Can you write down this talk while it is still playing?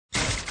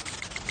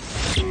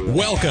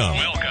Welcome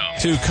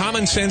to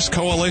Common Sense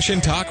Coalition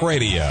Talk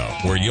Radio,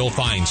 where you'll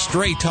find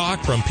straight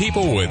talk from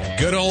people with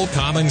good old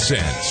common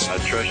sense. I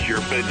trust your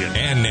opinion.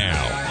 And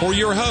now, for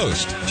your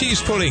host,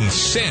 she's putting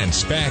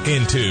sense back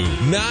into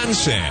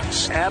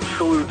nonsense.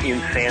 Absolute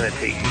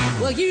insanity.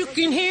 Well, you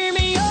can hear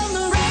me on the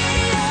radio.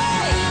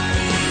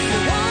 You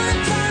wanna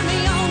turn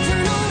me on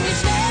me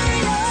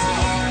stereo.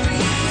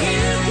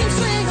 You can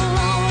sing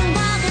along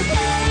while they're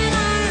playing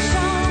our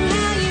song.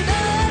 How you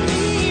done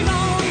me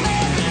wrong,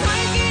 baby,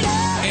 crank it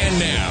up. And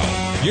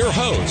now, your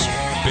host,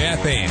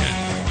 Beth Ann.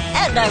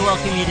 And I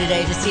welcome you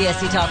today to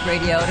CSC Talk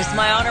Radio. It is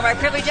my honor, my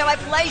privilege, and my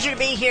pleasure to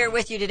be here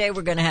with you today.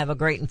 We're going to have a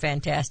great and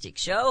fantastic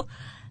show,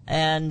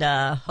 and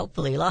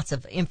hopefully lots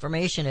of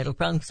information. It'll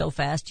come so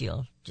fast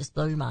you'll just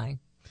blow your mind.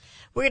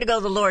 We're going to go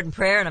to the Lord in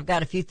prayer, and I've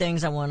got a few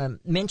things I want to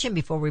mention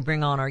before we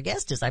bring on our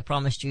guest. As I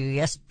promised you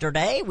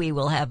yesterday, we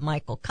will have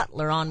Michael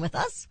Cutler on with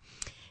us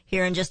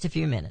here in just a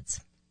few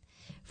minutes.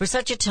 For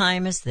such a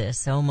time as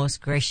this, O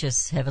most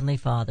gracious Heavenly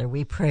Father,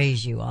 we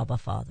praise you, Abba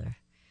Father.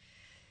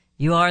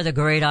 You are the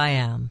great I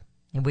am,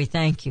 and we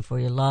thank you for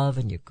your love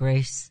and your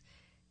grace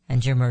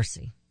and your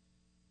mercy.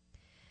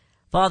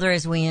 Father,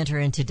 as we enter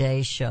in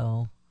today's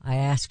show, I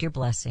ask your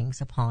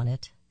blessings upon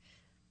it,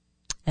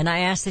 and I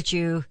ask that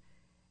you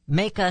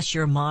make us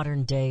your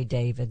modern-day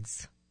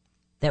Davids,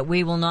 that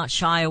we will not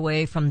shy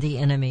away from the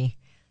enemy,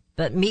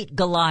 but meet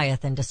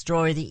Goliath and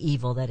destroy the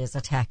evil that is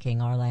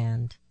attacking our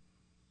land.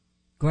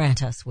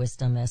 Grant us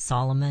wisdom as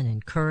Solomon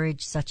and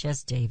courage such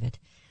as David.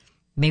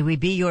 May we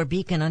be your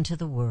beacon unto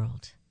the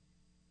world.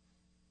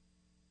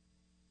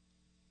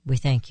 We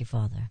thank you,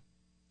 Father,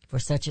 for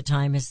such a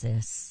time as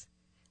this.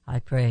 I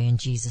pray in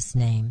Jesus'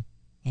 name.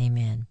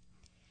 Amen.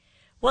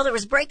 Well, there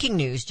was breaking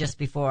news just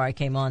before I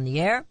came on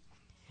the air.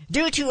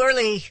 Due to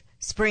early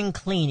spring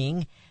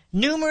cleaning,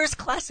 numerous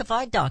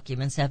classified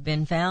documents have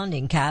been found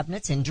in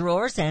cabinets and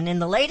drawers, and in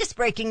the latest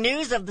breaking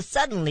news of the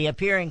suddenly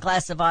appearing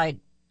classified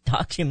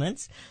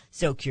documents,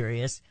 so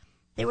curious,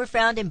 they were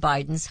found in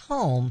Biden's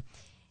home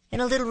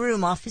in a little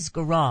room off his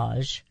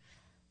garage.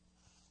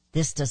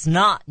 This does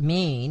not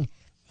mean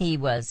he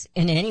was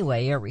in any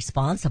way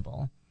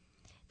irresponsible.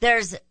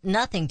 There's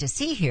nothing to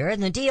see here,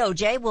 and the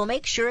DOJ will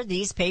make sure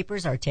these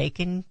papers are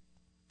taken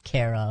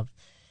care of.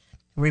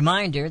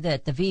 Reminder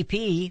that the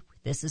VP,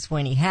 this is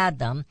when he had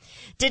them,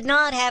 did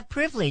not have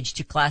privilege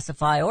to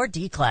classify or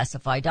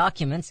declassify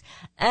documents,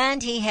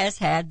 and he has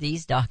had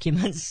these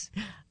documents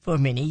for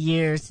many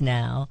years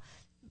now.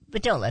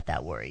 But don't let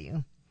that worry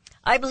you.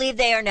 I believe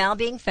they are now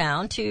being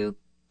found to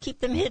keep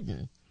them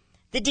hidden.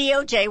 The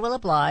DOJ will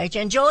oblige,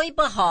 and Joy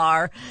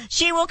Behar,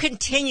 she will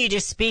continue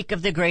to speak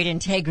of the great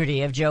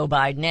integrity of Joe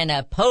Biden and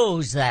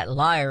oppose that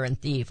liar and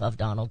thief of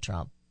Donald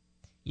Trump.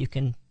 You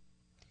can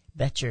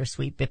bet your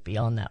sweet bippy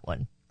on that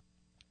one.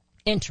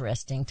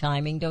 Interesting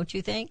timing, don't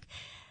you think?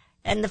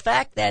 And the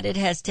fact that it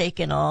has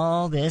taken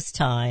all this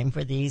time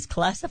for these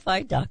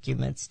classified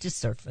documents to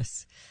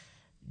surface.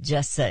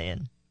 Just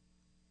saying.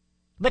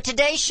 But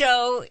today's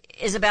show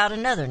is about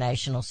another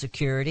national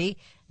security,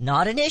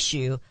 not an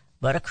issue,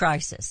 but a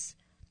crisis.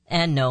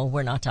 And no,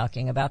 we're not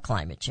talking about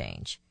climate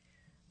change.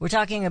 We're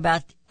talking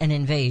about an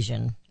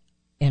invasion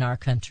in our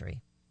country.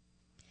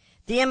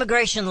 The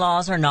immigration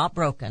laws are not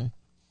broken.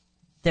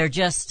 They're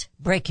just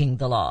breaking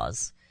the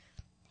laws.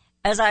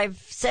 As I've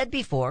said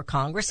before,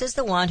 Congress is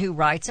the one who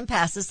writes and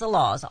passes the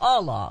laws,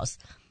 all laws,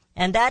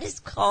 and that is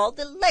called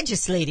the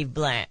legislative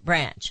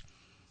branch.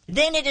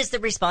 Then it is the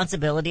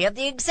responsibility of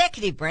the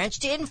executive branch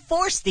to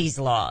enforce these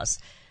laws.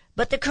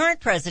 But the current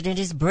president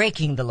is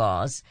breaking the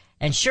laws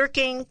and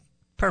shirking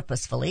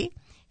purposefully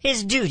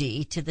his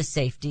duty to the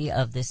safety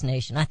of this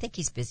nation. I think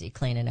he's busy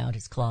cleaning out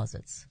his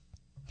closets.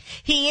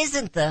 He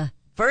isn't the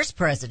first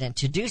president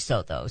to do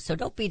so, though, so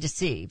don't be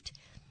deceived.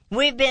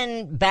 We've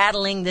been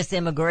battling this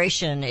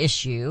immigration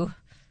issue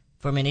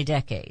for many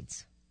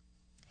decades.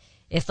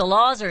 If the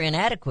laws are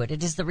inadequate,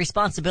 it is the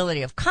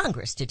responsibility of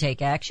Congress to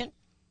take action.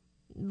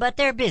 But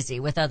they're busy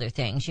with other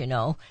things, you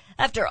know.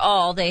 After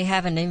all, they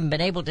haven't even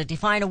been able to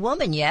define a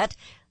woman yet.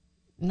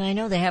 And I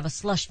know they have a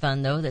slush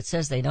fund, though, that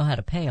says they know how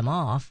to pay them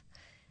off.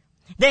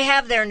 They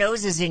have their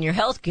noses in your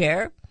health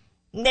care.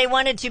 They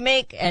wanted to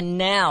make, and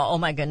now, oh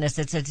my goodness,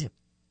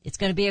 it's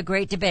going to be a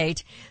great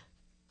debate.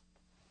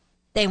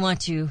 They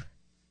want to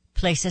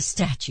place a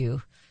statue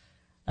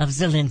of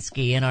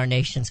Zelensky in our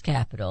nation's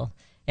capital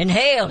and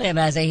hail him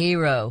as a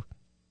hero.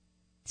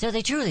 So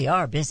they truly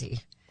are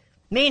busy.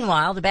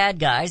 Meanwhile, the bad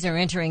guys are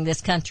entering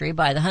this country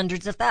by the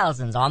hundreds of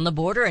thousands on the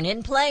border and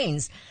in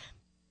planes,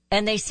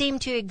 and they seem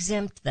to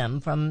exempt them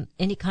from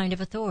any kind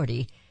of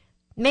authority.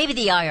 Maybe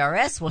the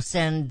IRS will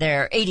send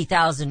their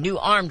 80,000 new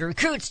armed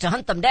recruits to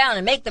hunt them down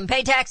and make them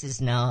pay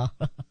taxes. No,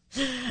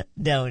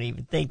 don't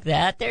even think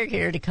that. They're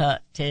here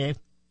to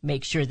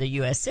make sure the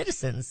U.S.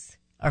 citizens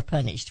are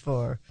punished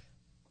for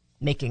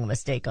making a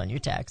mistake on your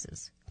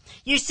taxes.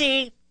 You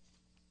see,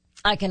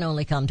 I can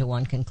only come to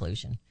one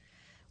conclusion.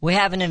 We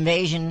have an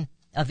invasion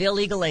of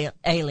illegal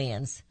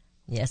aliens.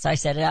 Yes, I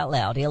said it out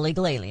loud,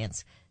 illegal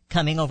aliens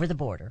coming over the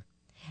border.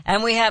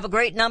 And we have a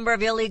great number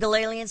of illegal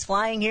aliens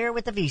flying here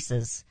with the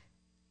visas.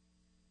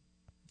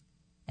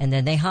 and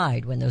then they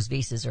hide when those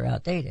visas are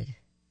outdated.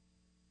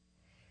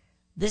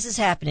 This is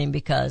happening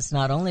because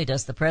not only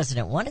does the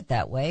president want it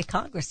that way,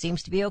 Congress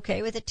seems to be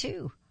okay with it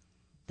too.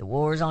 The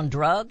wars on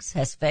drugs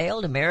has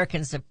failed.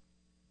 Americans have,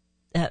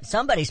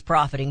 somebody's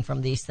profiting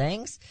from these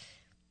things,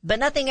 but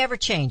nothing ever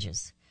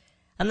changes.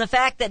 And the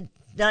fact that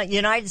the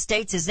United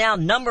States is now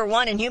number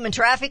one in human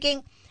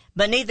trafficking,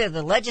 but neither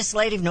the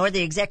legislative nor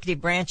the executive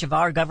branch of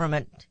our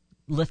government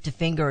lift a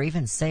finger or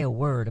even say a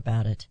word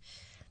about it.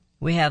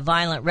 We have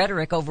violent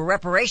rhetoric over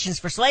reparations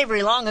for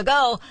slavery long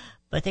ago,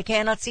 but they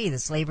cannot see the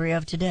slavery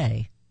of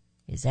today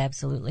is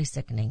absolutely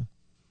sickening.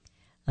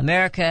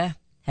 America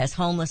has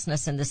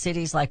homelessness in the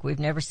cities like we've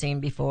never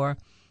seen before.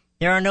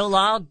 There are no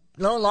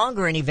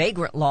longer any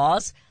vagrant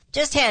laws,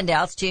 just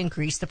handouts to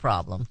increase the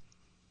problem.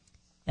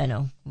 You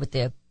know, with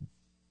the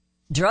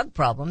drug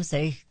problems,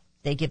 they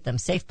give them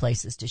safe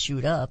places to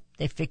shoot up.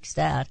 They fixed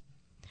that.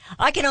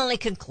 I can only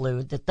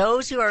conclude that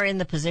those who are in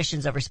the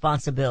positions of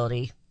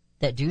responsibility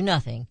that do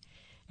nothing,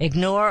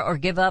 ignore or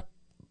give up,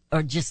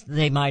 or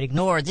they might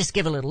ignore or just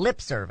give a little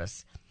lip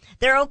service.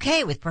 They're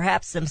okay with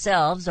perhaps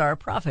themselves are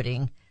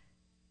profiting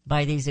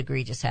by these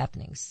egregious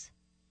happenings.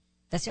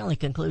 That's the only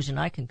conclusion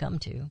I can come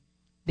to,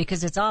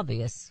 because it's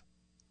obvious.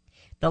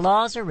 The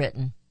laws are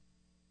written.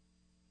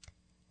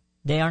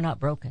 They are not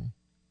broken,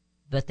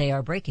 but they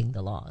are breaking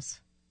the laws.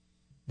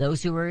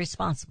 Those who are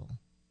responsible.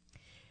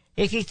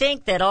 If you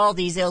think that all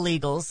these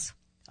illegals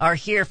are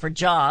here for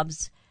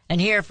jobs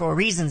and here for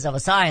reasons of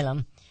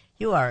asylum,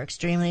 you are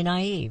extremely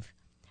naive.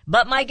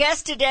 But my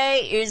guest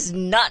today is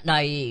not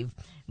naive.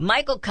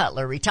 Michael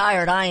Cutler,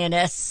 retired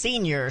INS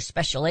senior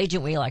special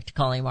agent. We like to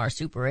call him our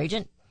super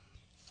agent.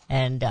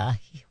 And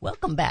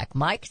welcome back,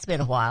 Mike. It's been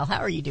a while. How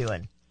are you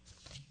doing?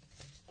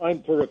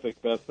 I'm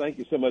terrific, Beth. Thank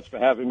you so much for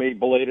having me.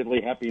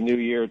 Belatedly, Happy New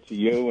Year to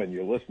you and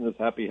your listeners.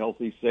 Happy,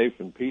 healthy, safe,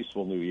 and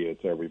peaceful New Year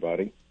to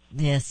everybody.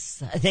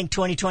 Yes, I think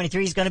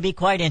 2023 is going to be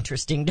quite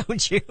interesting,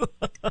 don't you?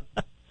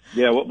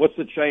 Yeah, what's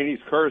the Chinese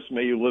curse?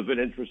 May you live in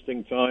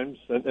interesting times.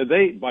 And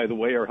they, by the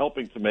way, are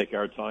helping to make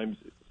our times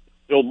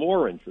still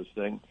more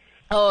interesting.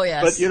 Oh,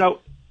 yes. But, you know,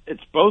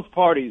 it's both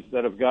parties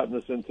that have gotten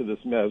us into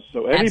this mess.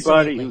 So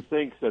anybody Absolutely. who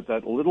thinks that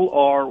little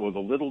R or the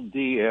little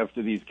D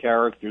after these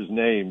characters'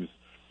 names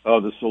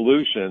are the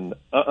solution,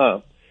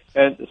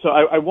 And so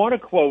I want to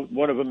quote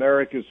one of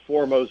America's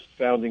foremost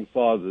founding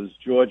fathers,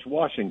 George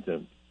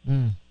Washington.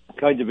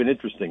 Kind of an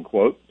interesting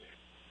quote.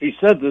 He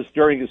said this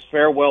during his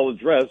farewell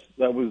address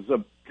that was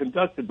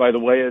conducted, by the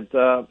way,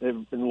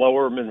 in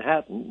Lower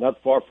Manhattan,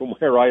 not far from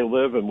where I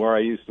live and where I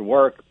used to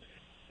work.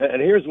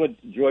 And here's what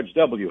George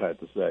W. had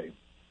to say.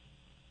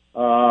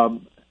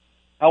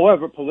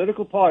 However,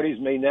 political parties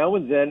may now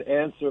and then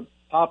answer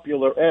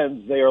popular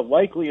ends. They are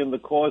likely in the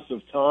course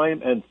of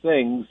time and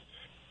things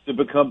to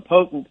become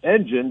potent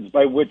engines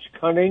by which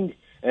cunning,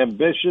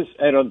 ambitious,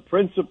 and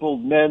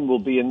unprincipled men will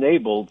be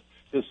enabled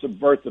to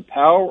subvert the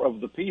power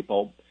of the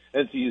people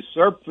and to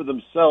usurp for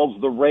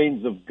themselves the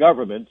reins of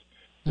government,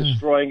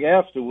 destroying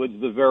afterwards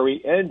the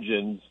very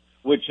engines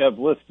which have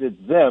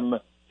lifted them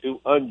to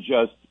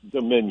unjust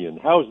dominion.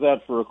 How's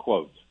that for a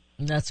quote?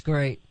 That's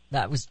great.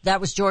 That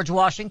was George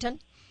Washington?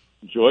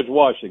 George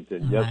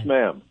Washington, All yes, right.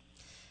 ma'am,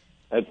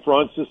 at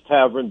Francis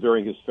Tavern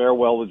during his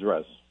farewell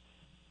address.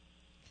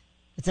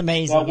 It's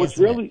amazing. Now, what's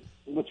really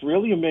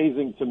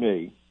amazing to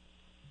me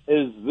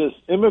is this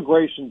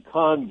immigration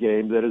con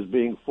game that is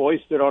being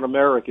foisted on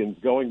Americans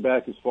going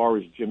back as far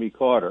as Jimmy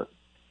Carter.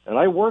 And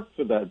I worked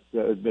for that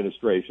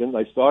administration.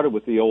 I started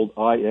with the old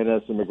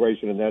INS,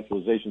 Immigration and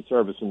Naturalization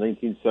Service, in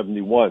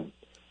 1971.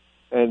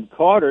 And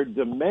Carter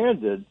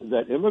demanded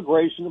that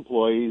immigration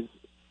employees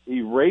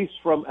erase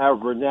from our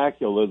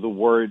vernacular the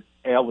word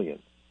alien.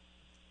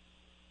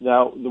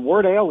 Now, the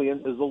word alien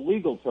is a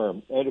legal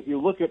term, and if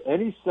you look at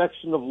any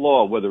section of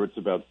law, whether it's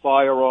about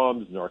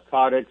firearms,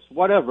 narcotics,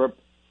 whatever,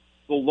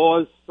 the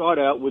laws start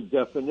out with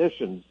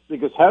definitions,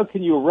 because how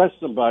can you arrest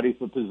somebody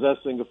for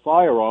possessing a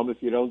firearm if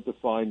you don't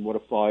define what a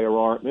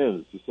firearm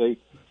is, you see?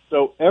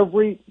 So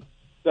every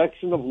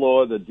section of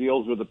law that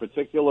deals with a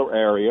particular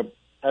area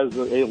has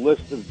a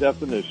list of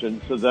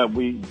definitions so that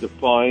we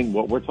define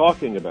what we're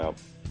talking about.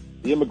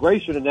 The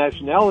Immigration and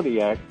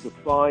Nationality Act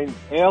defines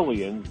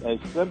aliens as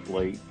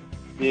simply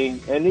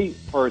being any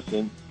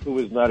person who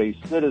is not a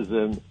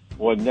citizen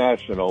or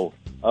national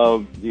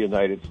of the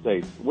United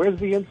States. Where's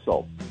the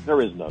insult?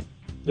 There is none.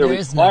 There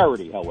is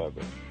clarity,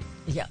 however.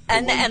 Yeah,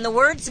 and the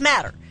words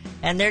matter,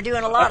 and they're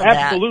doing a lot of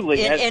absolutely.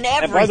 that in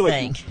and by the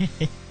way, everything.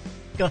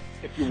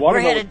 if you want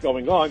to know what's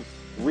going on,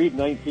 read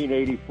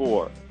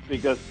 1984,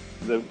 because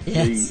the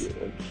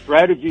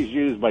strategies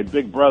used by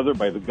Big Brother,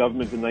 by the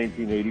government in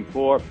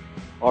 1984,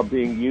 are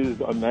being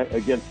used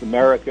against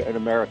America and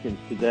Americans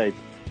today.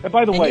 And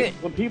by the way,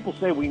 when people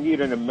say we need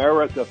an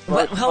America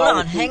first, hold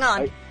on, hang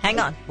on.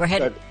 We're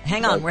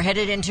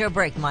headed into a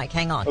break, Mike.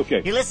 Hang on.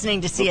 Okay. You're listening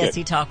to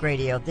CSC Talk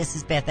Radio. This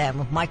is Beth Ann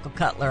with Michael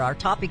Cutler. Our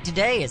topic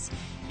today is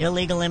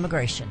illegal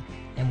immigration,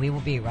 and we will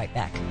be right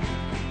back.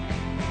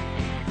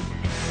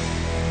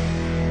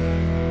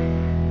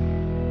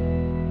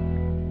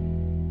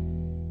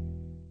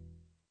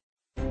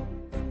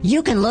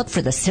 You can look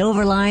for the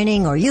silver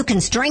lining, or you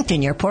can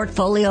strengthen your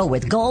portfolio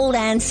with gold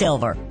and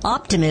silver.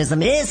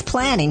 Optimism is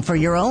planning for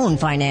your own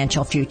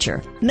financial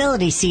future.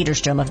 Melody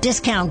Cedarstrom of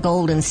Discount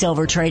Gold and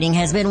Silver Trading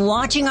has been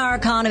watching our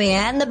economy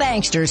and the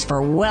banksters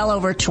for well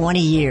over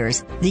 20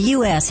 years. The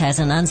U.S. has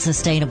an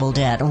unsustainable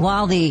debt, and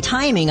while the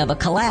timing of a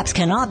collapse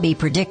cannot be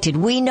predicted,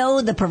 we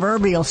know the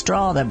proverbial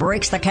straw that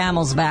breaks the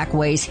camel's back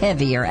weighs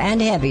heavier and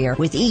heavier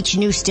with each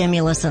new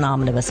stimulus and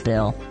omnibus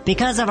bill.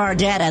 Because of our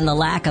debt and the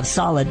lack of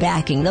solid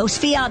backing, those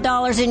fiat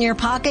dollars in your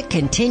pocket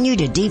continue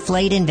to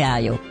deflate in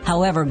value.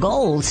 However,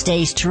 gold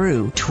stays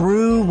true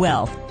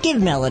wealth.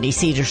 Give Melody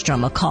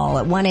Cedarstrom a call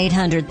at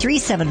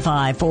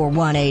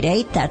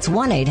 1-800-375-4188. That's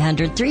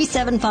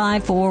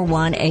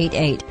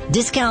 1-800-375-4188.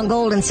 Discount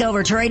Gold and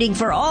Silver Trading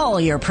for all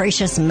your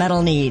precious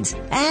metal needs.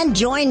 And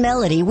join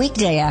Melody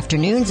weekday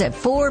afternoons at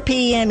 4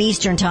 p.m.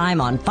 Eastern Time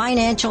on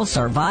Financial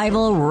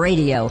Survival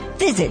Radio.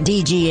 Visit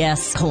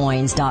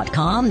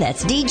dgscoins.com.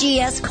 That's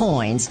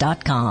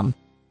dgscoins.com.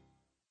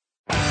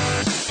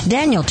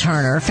 Daniel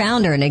Turner,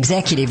 founder and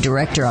executive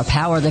director of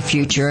Power the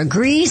Future,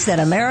 agrees that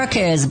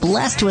America is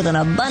blessed with an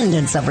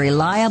abundance of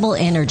reliable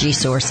energy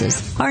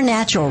sources. Our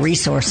natural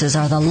resources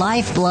are the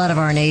lifeblood of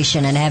our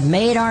nation and have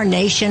made our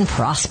nation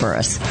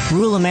prosperous.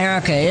 Rural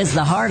America is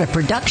the heart of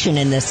production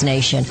in this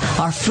nation.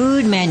 Our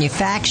food,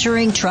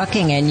 manufacturing,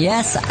 trucking, and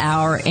yes,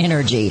 our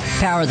energy.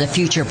 Power the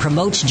Future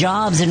promotes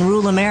jobs in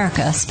rural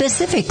America,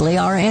 specifically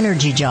our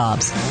energy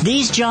jobs.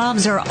 These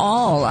jobs are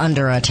all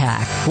under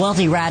attack.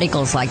 Wealthy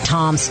radicals like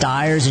Tom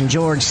Stiers and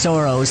George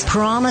Soros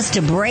promise to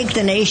break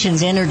the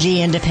nation's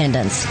energy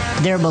independence.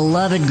 Their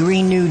beloved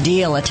Green New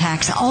Deal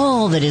attacks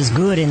all that is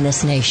good in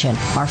this nation.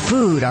 Our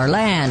food, our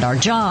land, our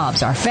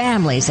jobs, our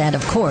families, and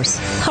of course,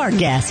 our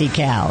gassy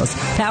cows.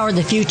 Power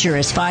the Future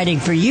is fighting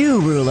for you,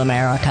 rural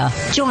America.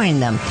 Join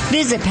them.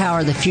 Visit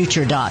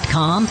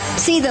PowerTheFuture.com.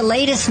 See the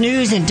latest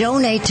news and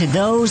donate to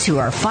those who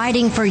are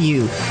fighting for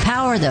you.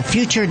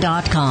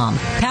 PowerTheFuture.com.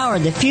 Power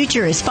the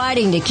Future is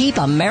fighting to keep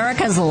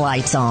America's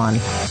lights on.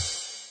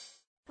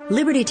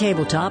 Liberty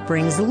Tabletop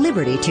brings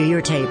liberty to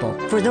your table.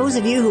 For those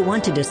of you who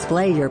want to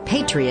display your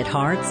patriot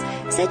hearts,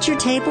 set your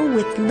table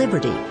with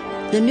Liberty,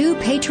 the new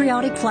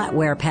patriotic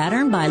flatware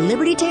pattern by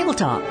Liberty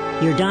Tabletop.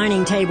 Your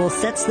dining table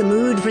sets the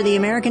mood for the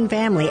American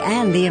family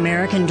and the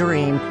American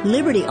dream.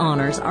 Liberty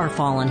honors our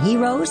fallen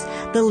heroes,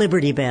 the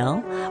Liberty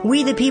Bell,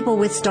 We the People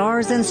with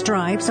Stars and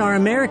Stripes, our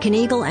American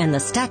Eagle, and the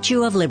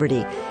Statue of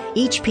Liberty.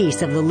 Each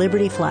piece of the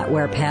Liberty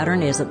flatware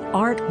pattern is an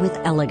art with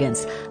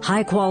elegance,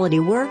 high-quality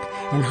work,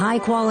 and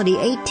high-quality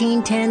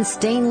 1810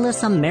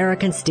 stainless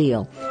American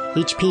steel.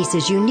 Each piece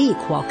is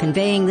unique while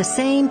conveying the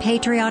same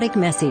patriotic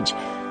message,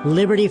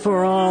 liberty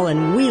for all,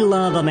 and we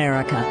love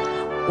America.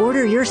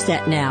 Order your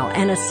set now,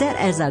 and a set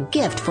as a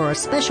gift for a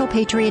special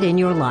patriot in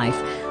your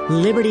life.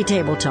 Liberty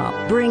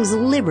Tabletop brings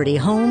liberty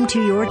home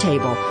to your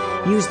table.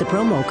 Use the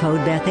promo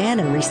code Beth Ann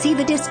and receive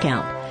a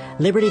discount.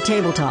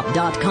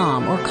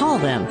 LibertyTabletop.com or call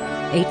them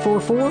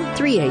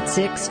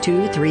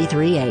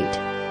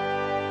 844-386-2338.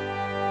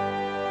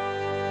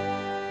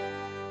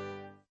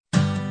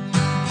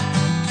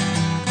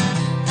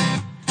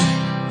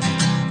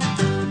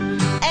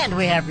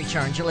 We have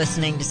returned. You're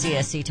listening to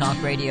CSC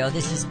Talk Radio.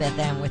 This is Beth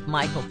Ann with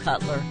Michael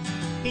Cutler.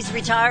 He's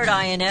retired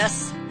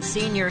INS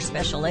Senior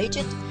Special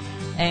Agent,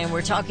 and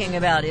we're talking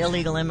about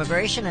illegal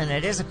immigration, and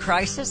it is a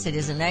crisis. It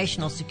is a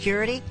national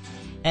security,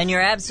 and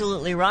you're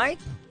absolutely right.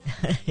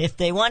 If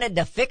they wanted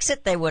to fix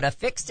it, they would have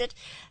fixed it,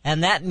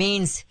 and that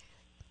means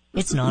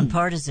it's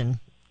nonpartisan.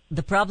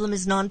 The problem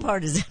is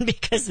nonpartisan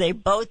because they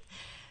both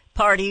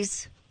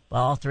parties,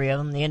 well, all three of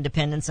them, the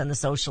independents and the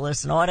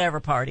socialists and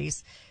whatever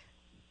parties,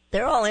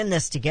 they're all in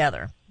this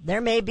together.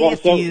 There may be a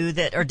few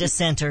that are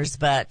dissenters,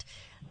 but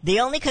the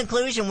only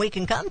conclusion we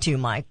can come to,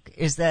 Mike,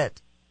 is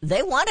that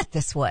they want it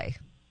this way.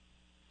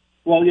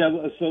 Well, yeah,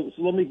 so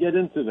let me get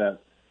into that.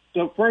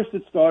 So first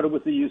it started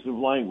with the use of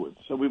language.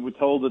 So we were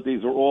told that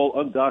these are all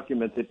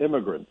undocumented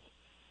immigrants.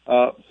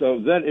 So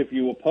then if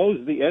you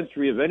oppose the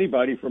entry of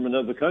anybody from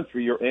another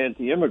country, you're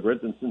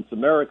anti-immigrant. And since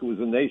America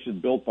was a nation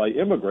built by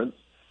immigrants,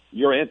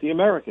 you're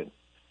anti-American.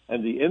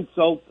 And the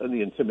insult and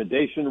the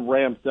intimidation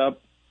ramped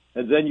up.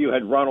 And then you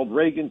had Ronald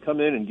Reagan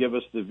come in and give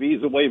us the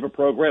visa waiver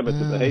program at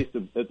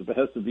the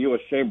behest of the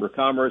U.S. Chamber of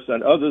Commerce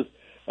and others.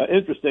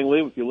 Interestingly,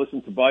 if you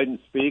listen to Biden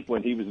speak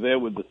when he was there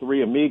with the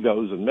three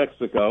amigos in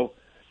Mexico,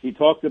 he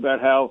talked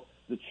about how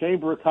the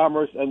Chamber of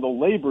Commerce and the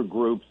labor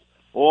groups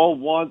all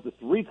want the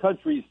three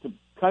countries to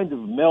kind of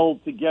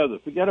meld together.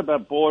 Forget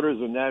about borders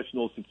and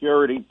national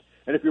security.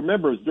 And if you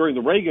remember, it was during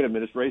the Reagan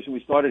administration, we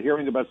started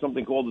hearing about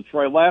something called the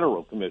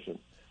Trilateral Commission.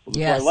 Well,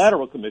 the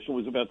Trilateral Commission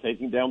was about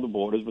taking down the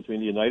borders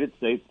between the United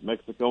States,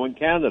 Mexico, and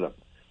Canada.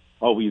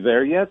 Are we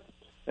there yet?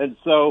 And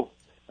so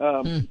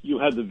you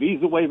had the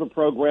visa waiver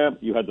program.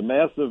 You had the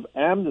massive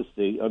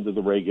amnesty under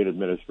the Reagan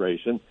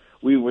administration.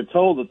 We were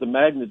told that the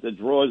magnet that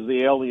draws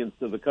the aliens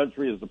to the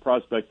country is the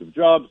prospect of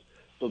jobs.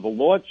 So the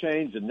law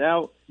changed, and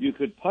now you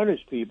could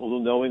punish people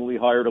who knowingly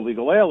hired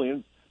illegal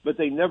aliens, but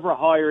they never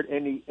hired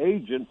any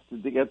agents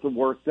to get the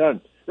work done.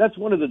 That's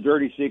one of the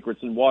dirty secrets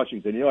in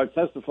Washington. You know, I've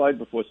testified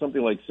before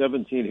something like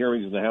 17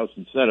 hearings in the House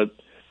and Senate,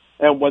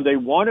 and when they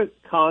want to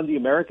con the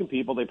American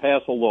people, they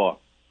pass a law.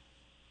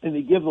 And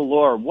they give the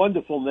law a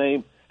wonderful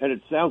name, and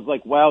it sounds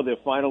like, wow, they're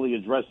finally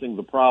addressing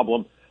the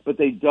problem, but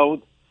they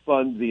don't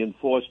fund the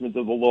enforcement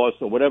of the law,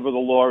 so whatever the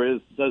law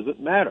is doesn't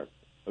matter,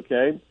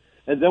 okay?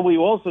 And then we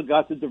also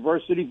got the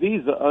diversity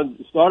visa.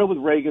 Started with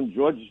Reagan,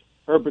 George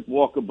Herbert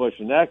Walker Bush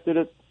enacted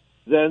it.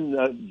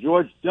 Then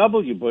George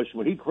W. Bush,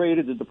 when he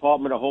created the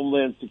Department of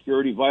Homeland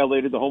Security,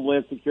 violated the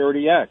Homeland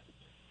Security Act.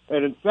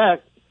 And in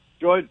fact,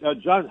 John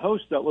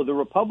Hostetler, the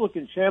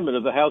Republican chairman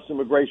of the House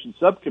Immigration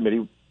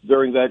Subcommittee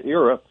during that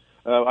era,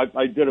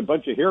 I did a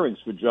bunch of hearings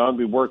for John.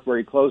 We worked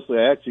very closely.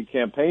 I actually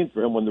campaigned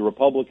for him when the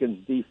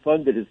Republicans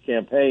defunded his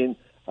campaign.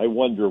 I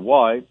wonder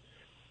why.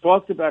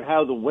 Talked about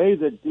how the way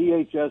that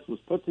DHS was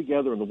put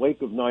together in the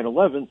wake of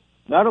 9/11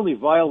 not only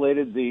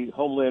violated the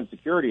Homeland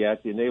Security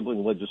Act, the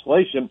enabling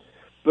legislation,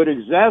 but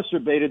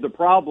exacerbated the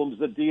problems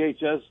that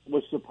DHS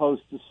was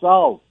supposed to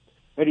solve.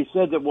 And he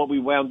said that what we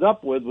wound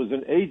up with was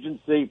an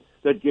agency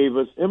that gave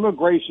us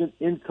immigration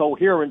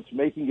incoherence,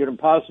 making it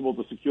impossible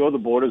to secure the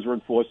borders or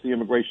enforce the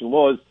immigration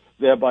laws,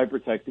 thereby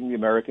protecting the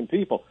American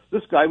people.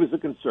 This guy was a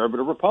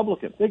conservative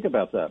Republican. Think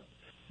about that.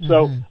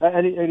 So,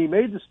 and he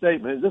made the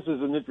statement, and this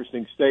is an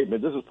interesting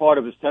statement. This is part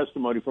of his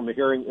testimony from a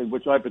hearing in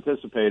which I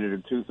participated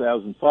in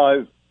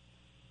 2005.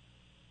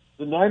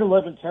 The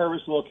 9/11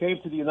 terrorist law came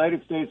to the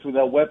United States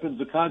without weapons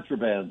or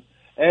contraband.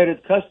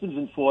 Added customs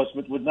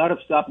enforcement would not have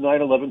stopped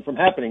 9/11 from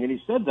happening. And he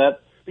said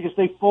that because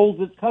they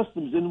folded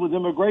customs in with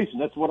immigration.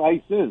 That's what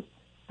ICE is.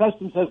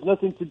 Customs has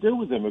nothing to do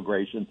with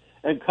immigration.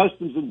 And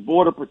Customs and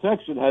Border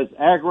Protection has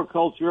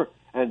agriculture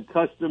and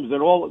customs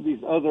and all of these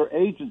other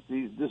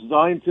agencies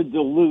designed to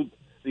dilute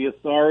the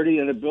authority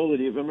and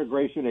ability of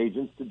immigration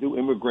agents to do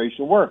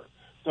immigration work.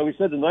 So he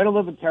said the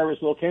 9/11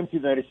 terrorist law came to the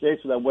United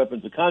States without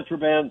weapons or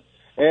contraband.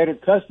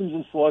 Added customs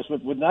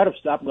enforcement would not have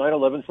stopped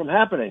 9/11 from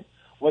happening.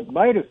 What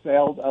might have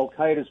failed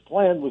al-Qaeda's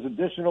plan was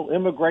additional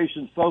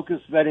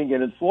immigration-focused vetting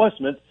and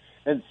enforcement.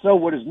 And so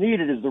what is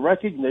needed is the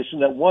recognition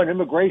that, one,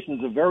 immigration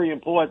is a very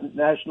important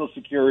national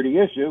security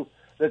issue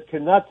that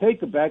cannot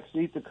take a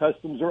backseat to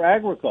customs or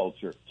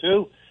agriculture.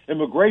 Two,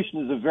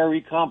 immigration is a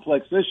very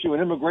complex issue,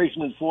 and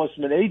immigration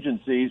enforcement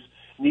agencies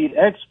need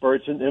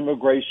experts in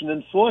immigration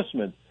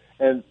enforcement.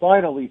 And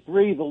finally,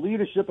 three, the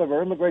leadership of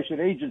our immigration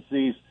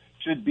agencies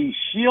should be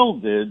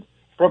shielded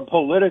from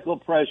political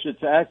pressure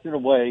to act in a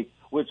way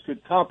which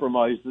could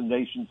compromise the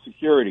nation's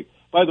security.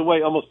 By the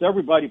way, almost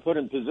everybody put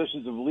in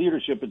positions of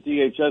leadership at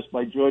DHS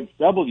by George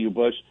W.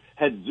 Bush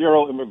had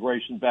zero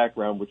immigration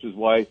background, which is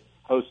why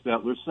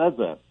Hostetler said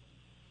that.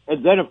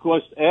 And then, of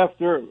course,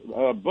 after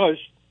Bush,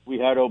 we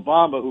had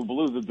Obama, who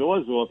blew the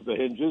doors off the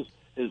hinges,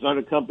 his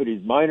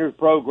unaccompanied minors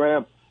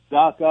program,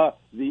 DACA,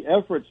 the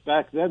efforts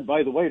back then,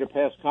 by the way, to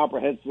pass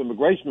comprehensive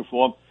immigration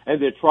reform,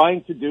 and they're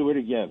trying to do it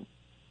again.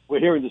 We're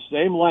hearing the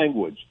same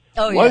language.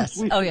 Once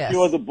we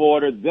secure the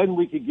border, then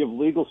we could give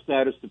legal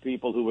status to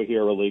people who are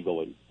here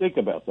illegally. Think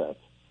about that.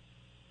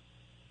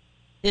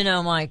 You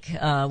know, Mike,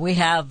 we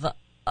have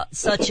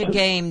such a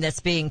game that's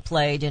being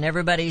played, and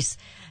everybody's,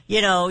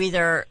 you know,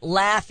 either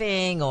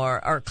laughing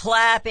or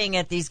clapping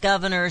at these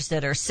governors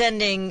that are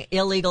sending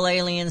illegal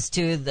aliens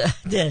to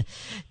the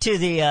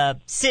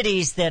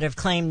cities that have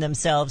claimed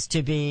themselves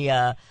to be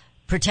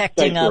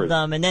protecting sanctuary. of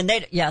them, and then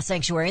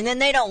sanctuary, and then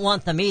they don't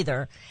want them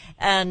either,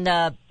 and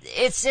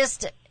it's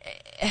just.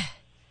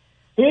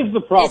 Here's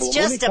the problem. It's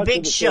just a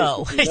big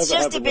show. It's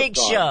just a big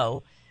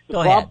show.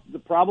 Go ahead. The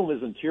problem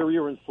is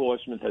interior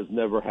enforcement has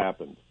never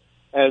happened.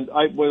 And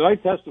when I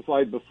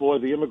testified before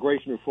the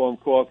Immigration Reform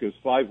Caucus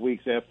 5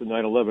 weeks after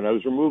 9/11, I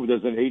was removed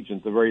as an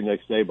agent the very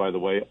next day, by the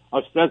way,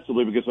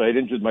 ostensibly because I had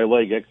injured my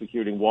leg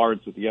executing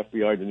warrants with the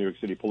FBI and the New York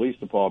City Police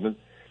Department.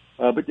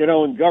 But, you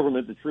know, in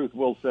government, the truth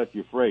will set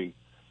you free.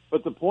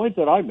 But the point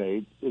that I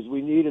made is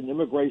we need an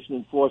immigration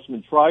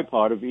enforcement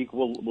tripod of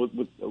equal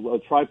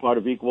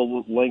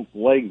length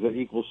legs and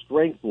equal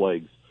strength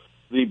legs.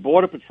 The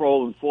Border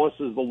Patrol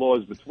enforces the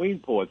laws between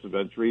ports of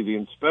entry. The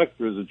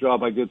inspectors, a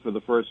job I did for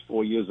the first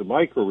 4 years of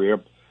my career,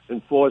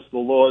 enforce the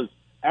laws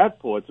at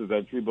ports of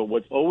entry. But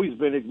what's always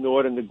been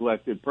ignored and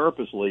neglected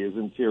purposely is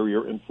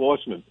interior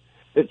enforcement.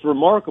 It's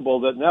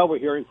remarkable that now we're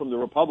hearing from the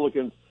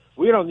Republicans,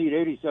 we don't need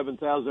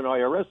 87,000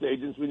 IRS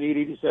agents, we need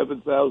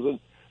 87,000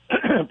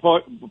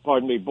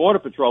 Border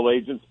Patrol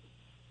agents.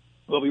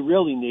 What we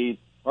really need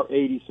are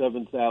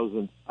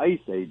 87,000 ICE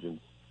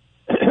agents.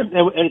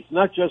 And it's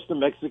not just the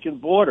Mexican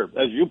border.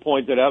 As you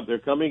pointed out, they're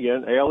coming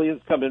in.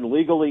 Aliens come in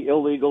legally,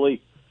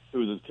 illegally,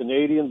 through the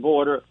Canadian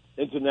border,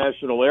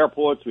 international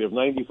airports. We have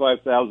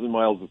 95,000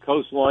 miles of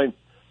coastline.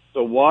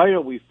 So why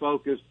are we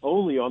focused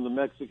only on the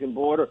Mexican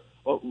border?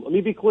 Well, let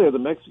me be clear. The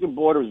Mexican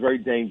border is very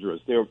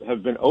dangerous. There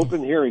have been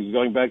open hearings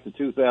going back to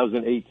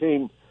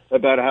 2018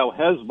 about how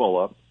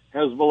Hezbollah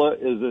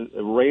is an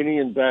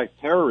Iranian-backed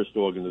terrorist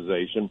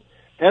organization.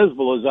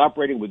 Hezbollah is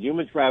operating with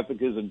human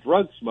traffickers and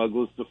drug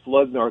smugglers to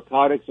flood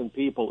narcotics and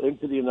people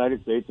into the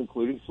United States,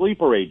 including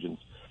sleeper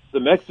agents. The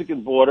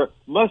Mexican border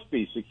must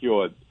be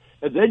secured.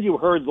 And then you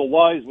heard the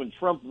lies when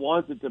Trump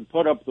wanted to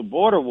put up the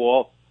border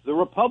wall. The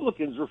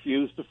Republicans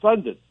refused to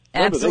fund it.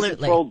 Remember, Absolutely. they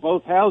controlled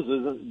both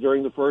houses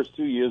during the first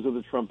 2 years of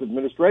the Trump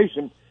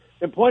administration.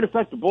 In point of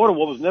fact, the border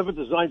wall was never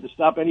designed to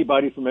stop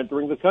anybody from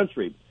entering the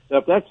country. Now,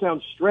 if that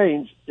sounds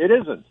strange, it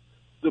isn't.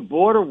 The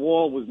border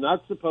wall was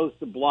not supposed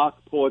to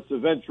block ports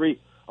of entry,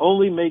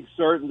 only make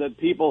certain that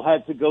people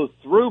had to go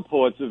through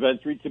ports of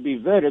entry to be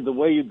vetted the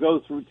way you go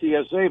through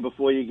TSA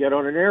before you get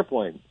on an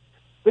airplane.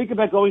 Think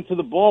about going to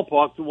the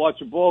ballpark to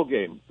watch a ball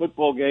game,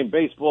 football game,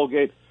 baseball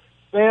game.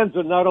 Fans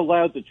are not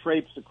allowed to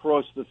traipse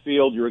across the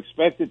field. You're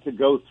expected to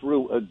go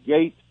through a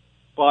gate,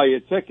 buy a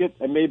ticket,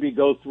 and maybe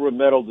go through a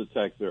metal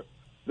detector.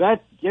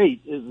 That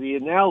gate is the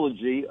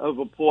analogy of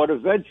a port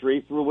of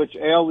entry through which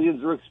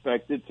aliens are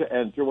expected to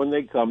enter when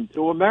they come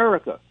to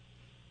America.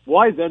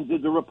 Why then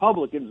did the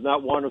Republicans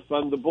not want to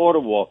fund the border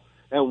wall?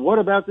 And what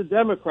about the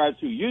Democrats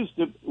who used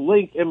to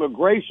link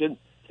immigration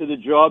to the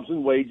jobs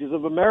and wages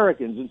of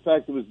Americans? In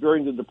fact, it was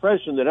during the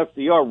Depression that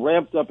FDR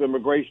ramped up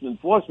immigration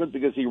enforcement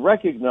because he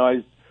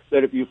recognized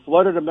that if you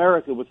flooded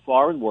America with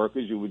foreign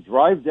workers, you would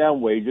drive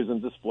down wages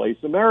and displace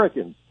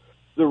Americans.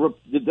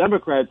 The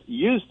Democrats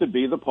used to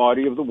be the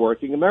party of the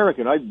working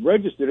American. I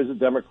registered as a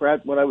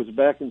Democrat when I was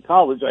back in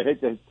college. I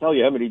hate to tell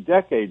you how many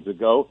decades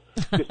ago,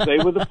 because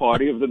they were the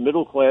party of the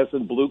middle class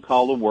and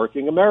blue-collar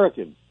working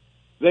Americans.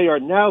 They are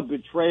now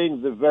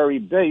betraying the very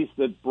base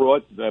that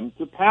brought them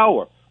to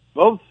power.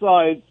 Both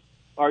sides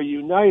are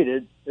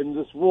united in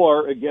this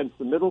war against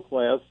the middle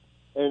class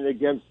and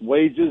against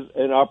wages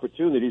and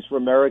opportunities for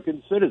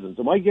American citizens.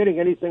 Am I getting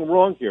anything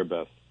wrong here,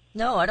 Beth?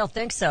 No, I don't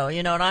think so.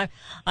 You know, and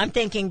I'm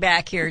thinking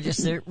back here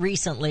just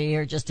recently,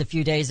 or just a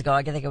few days ago,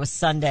 I think it was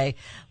Sunday,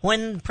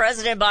 when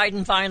President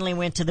Biden finally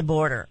went to the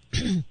border.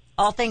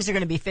 All things are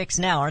going to be fixed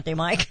now, aren't they,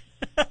 Mike?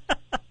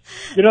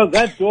 You know,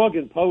 that dog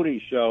and pony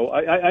show,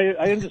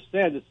 I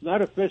understand it's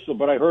not official,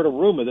 but I heard a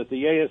rumor that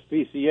the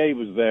ASPCA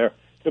was there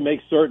to make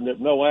certain that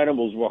no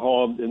animals were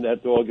harmed in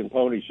that dog and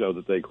pony show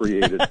that they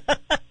created.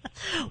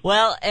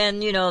 Well,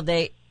 and, you know,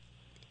 they,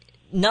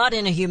 not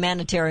in a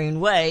humanitarian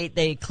way,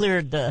 they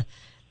cleared the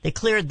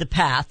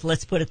path,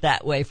 let's put it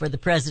that way, for the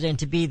president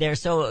to be there.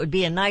 So it would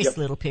be a nice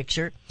little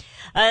picture.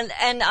 And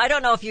I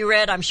don't know if you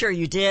read, I'm sure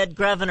you did,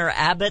 Governor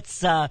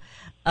Abbott's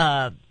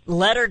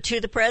letter to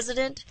the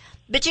president.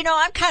 But, you know,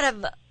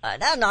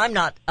 I'm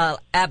not an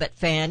Abbott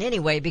fan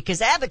anyway,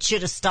 because Abbott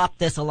should have stopped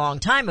this a long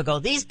time ago.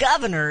 These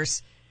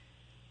governors,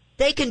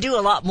 they can do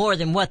a lot more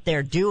than what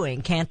they're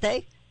doing, can't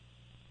they?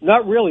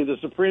 Not really. The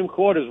Supreme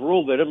Court has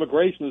ruled that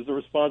immigration is the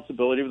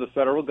responsibility of the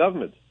federal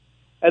government.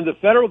 And the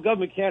federal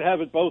government can't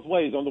have it both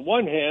ways. On the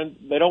one hand,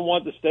 they don't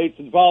want the states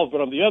involved,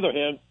 but on the other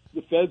hand,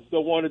 the feds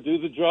don't want to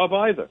do the job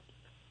either.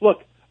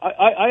 Look,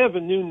 I have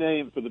a new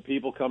name for the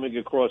people coming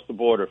across the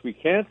border. If we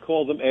can't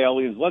call them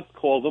aliens, let's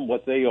call them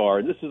what they are.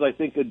 And this is, I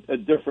think, a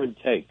different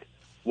take.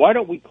 Why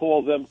don't we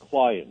call them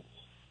clients?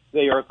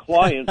 They are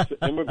clients for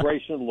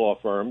immigration law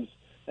firms,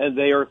 and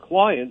they are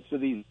clients for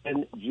these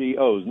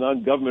NGOs,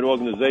 non-government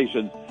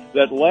organizations,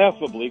 that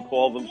laughably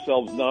call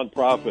themselves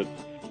nonprofits.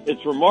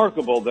 It's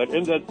remarkable that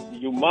in that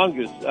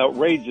humongous,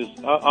 outrageous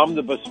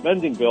omnibus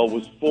spending bill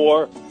was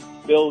 $4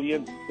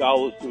 billion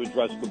to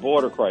address the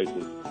border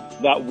crisis.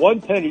 Not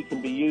one penny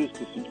can be used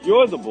to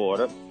secure the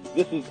border.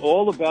 This is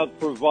all about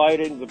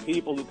providing the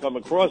people who come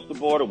across the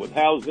border with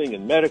housing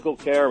and medical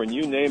care and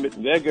you name it,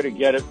 and they're going to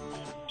get it.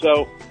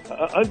 So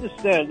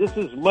understand, this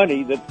is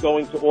money that's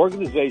going to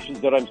organizations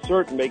that I'm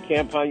certain make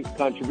campaign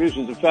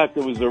contributions. In fact,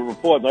 there was a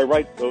report, and I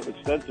write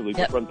extensively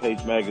for Front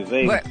Page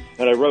Magazine,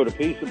 and I wrote a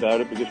piece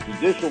about it because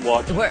Judicial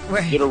Watch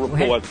did a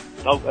report.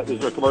 Is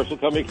there a commercial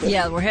coming?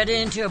 Yeah, we're headed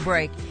into a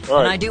break, All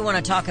right. and I do want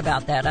to talk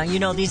about that. You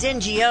know, these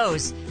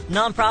NGOs,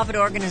 nonprofit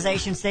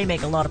organizations, they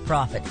make a lot of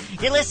profit.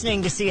 You're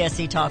listening to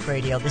CSC Talk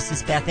Radio. This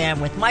is Beth Ann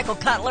with Michael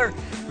Cutler,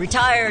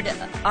 retired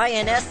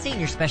INS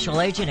Senior Special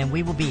Agent, and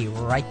we will be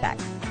right back.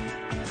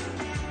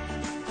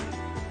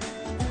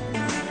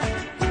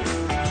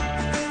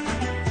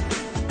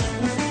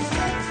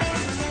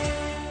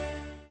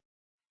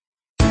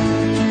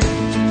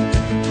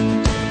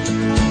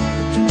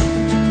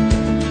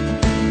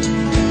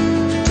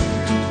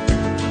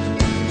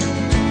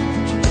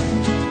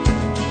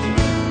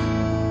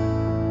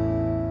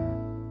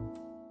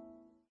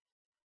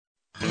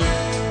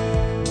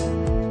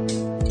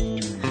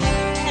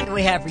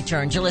 Have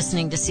returned. You're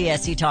listening to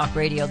CSC Talk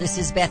Radio. This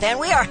is Beth Ann.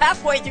 We are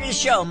halfway through the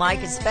show, Mike.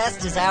 It's the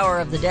fastest hour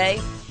of the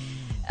day.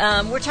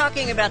 We're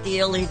talking about the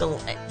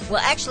illegal... Well,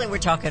 actually, we're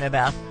talking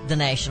about the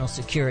national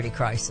security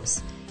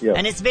crisis. Yeah.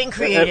 And it's been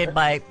created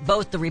by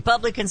both the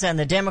Republicans and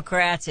the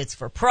Democrats. It's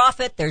for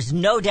profit. There's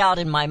no doubt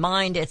in my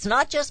mind. It's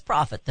not just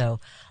profit, though.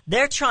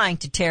 They're trying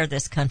to tear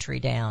this country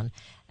down.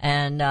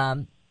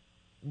 And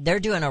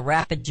they're doing a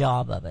rapid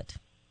job of it.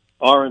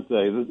 Aren't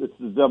they? It's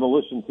the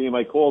demolition team.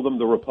 I call them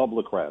the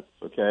Republicrats.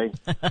 Okay,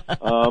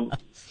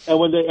 and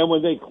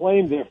when they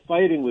claim they're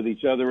fighting with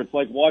each other, it's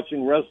like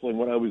watching wrestling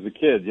when I was a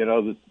kid. You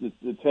know,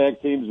 the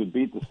tag teams would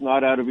beat the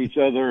snot out of each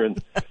other, and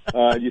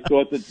you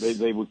thought that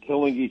they were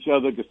killing each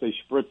other because they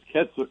spritzed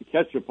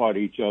ketchup on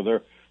each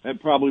other, and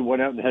probably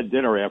went out and had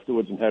dinner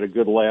afterwards and had a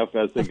good laugh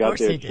as they got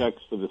their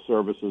checks for the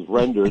services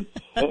rendered.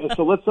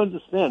 So let's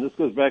understand. This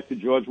goes back to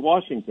George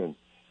Washington.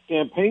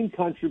 Campaign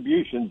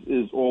contributions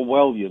is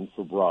Orwellian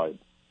for bribe.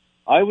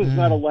 I was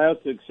not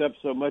allowed to accept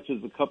so much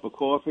as a cup of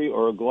coffee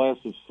or a glass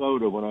of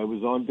soda when I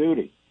was on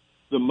duty.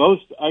 The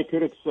most I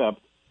could accept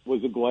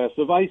was a glass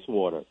of ice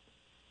water.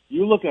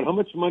 You look at how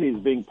much money is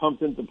being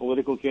pumped into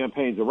political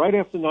campaigns. And right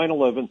after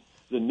 9/11,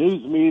 the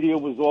news media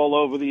was all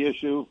over the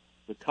issue.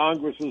 The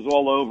Congress was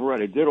all over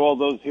it. I did all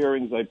those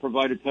hearings. I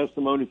provided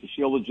testimony to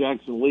Sheila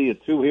Jackson Lee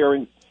at 2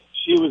 hearings.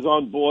 She was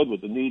on board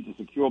with the need to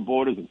secure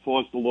borders and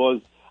enforce the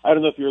laws. I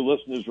don't know if your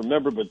listeners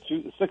remember, but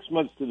 6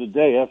 months to the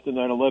day after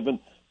 9/11,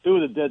 2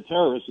 of the dead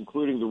terrorists,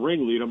 including the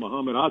ringleader,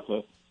 Mohammed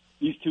Atta,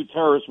 these 2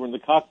 terrorists were in the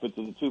cockpits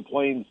of the 2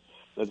 planes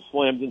that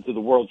slammed into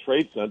the World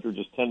Trade Center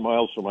just 10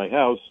 miles from my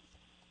house,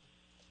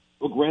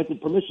 were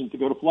granted permission to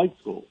go to flight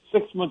school.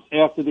 6 months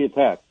after the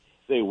attack,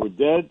 they were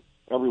dead.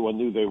 Everyone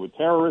knew they were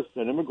terrorists,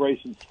 and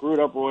immigration screwed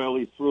up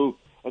royally through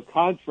a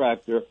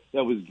contractor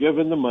that was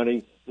given the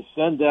money to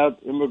send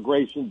out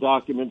immigration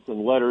documents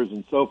and letters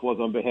and so forth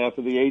on behalf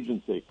of the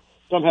agency.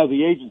 Somehow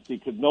the agency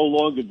could no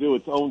longer do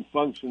its own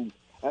functions.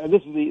 And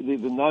this is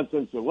the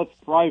nonsense of let's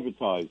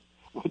privatize.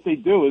 What they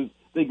do is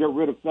they get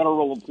rid of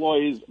federal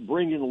employees,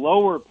 bring in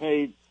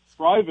lower-paid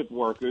private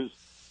workers,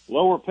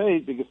 lower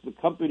paid because the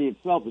company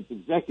itself, its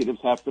executives,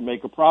 have to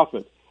make a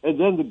profit. And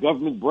then the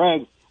government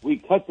brags, we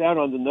cut down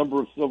on the number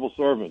of civil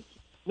servants.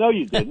 No,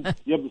 you didn't.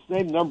 You have the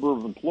same number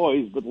of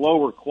employees, but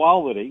lower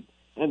quality,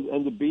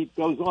 and the beat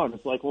goes on.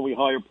 It's like when we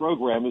hire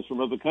programmers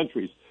from other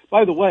countries.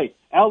 By the way,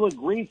 Alan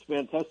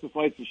Greenspan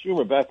testified to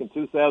Schumer back in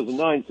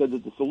 2009, said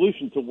that the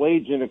solution to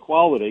wage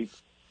inequality,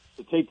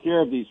 to take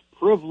care of these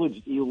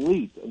privileged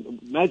elite,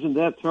 imagine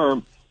that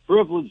term,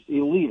 privileged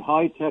elite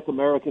high-tech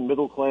American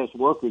middle-class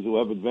workers who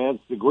have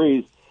advanced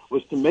degrees,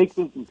 was to make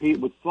them compete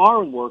with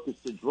foreign workers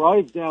to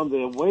drive down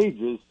their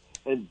wages,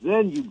 and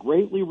then you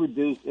greatly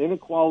reduce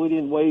inequality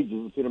in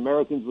wages between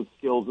Americans with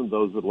skills and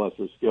those with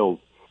lesser skills.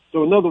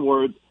 So in other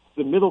words,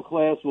 the middle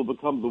class will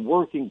become the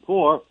working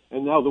poor,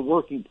 and now the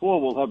working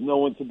poor will have no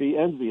one to be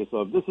envious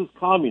of. This is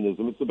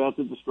communism. It's about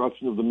the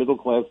destruction of the middle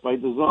class by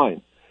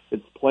design.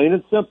 It's plain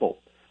and simple.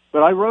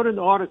 But I wrote an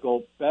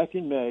article back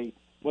in May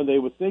when they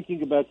were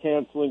thinking about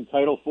canceling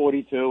Title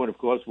 42, and of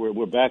course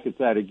we're back at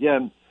that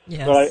again.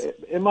 Yes.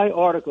 But in my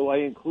article, I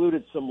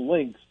included some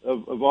links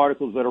of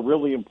articles that are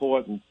really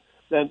important.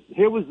 Then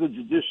here was the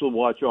Judicial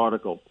Watch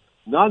article.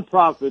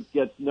 Nonprofit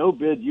gets no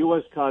bid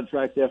U.S.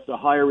 contract after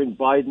hiring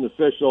Biden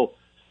official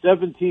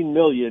 $17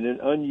 million in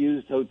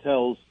unused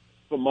hotels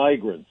for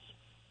migrants.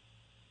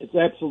 It's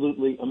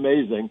absolutely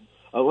amazing.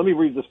 Let me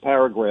read this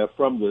paragraph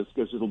from this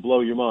because it'll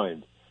blow your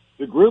mind.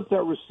 The group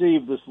that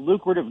received this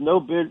lucrative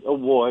no-bid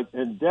award,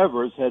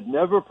 Endeavors, had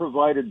never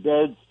provided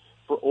beds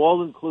for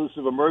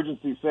all-inclusive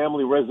emergency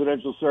family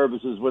residential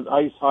services when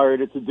ICE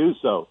hired it to do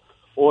so.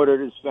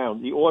 Order is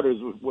found. The orders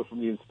were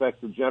from the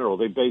Inspector General.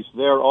 They based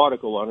their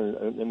article on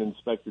an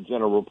Inspector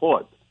General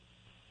report.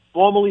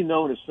 Formerly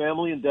known as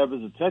Family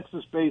Endeavors, a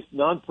Texas-based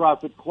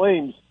nonprofit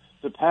claims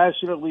to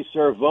passionately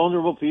serve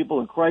vulnerable people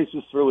in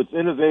crisis through its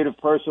innovative,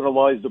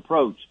 personalized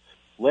approach.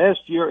 Last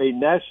year, a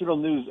national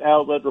news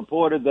outlet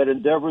reported that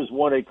Endeavors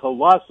won a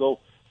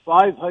colossal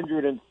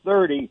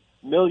 $530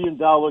 million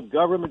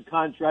government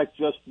contract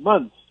just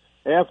months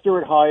after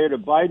it hired a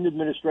Biden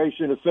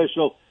administration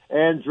official,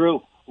 Andrew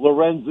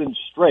Lorenzen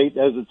Strait,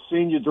 as its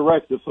senior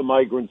director for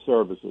migrant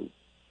services.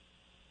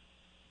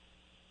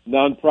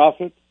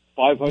 Nonprofit,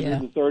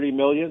 $530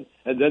 million,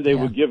 and then they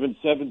were given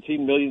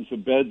 $17 million for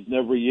beds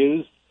never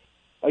used.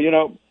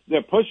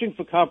 They're pushing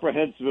for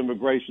comprehensive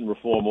immigration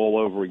reform all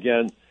over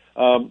again.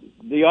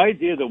 The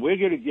idea that we're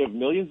going to give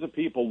millions of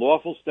people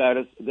lawful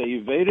status, they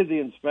evaded the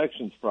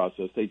inspections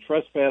process. They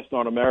trespassed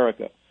on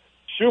America.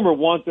 Schumer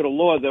wanted a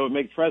law that would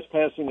make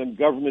trespassing on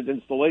government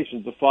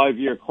installations a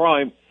 5-year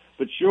crime,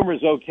 but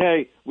Schumer's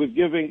okay with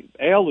giving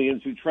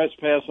aliens who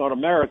trespass on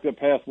America a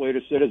pathway to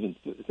citizens.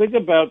 Think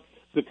about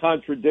the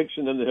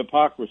contradiction and the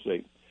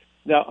hypocrisy.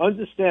 Now,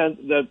 understand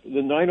that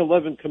the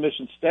 9/11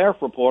 Commission staff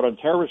report on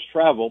terrorist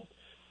travel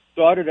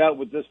started out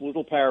with this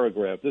little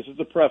paragraph. This is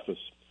the preface.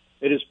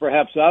 It is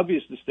perhaps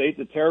obvious to state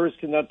that terrorists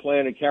cannot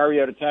plan and carry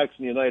out attacks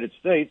in the United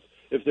States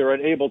if they're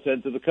unable to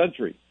enter the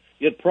country.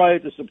 Yet prior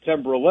to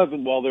September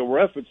 11, while there were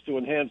efforts to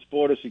enhance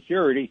border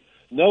security,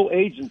 no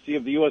agency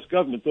of the U.S.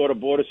 government thought of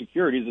border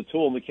security as a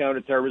tool in the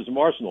counterterrorism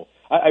arsenal.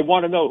 I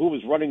want to know who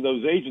was running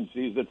those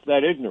agencies that's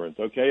that ignorant,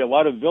 okay? A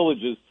lot of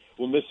villages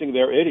were missing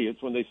their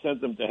idiots when they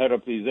sent them to head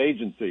up these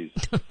agencies.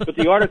 But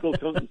the article,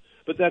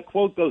 but that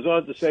quote goes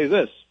on to say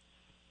this.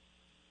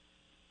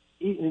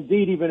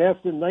 Indeed, even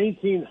after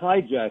 19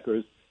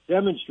 hijackers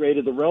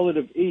demonstrated the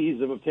relative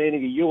ease of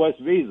obtaining a U.S.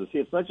 visa. See,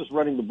 it's not just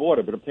running the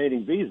border, but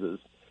obtaining visas.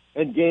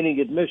 and gaining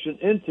admission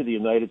into the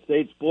United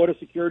States, border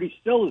security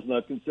still is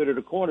not considered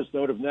a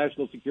cornerstone of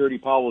national security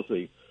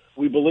policy.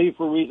 We believe,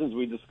 for reasons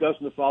we discuss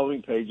in the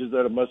following pages,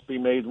 that it must be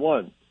made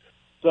one.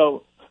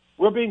 So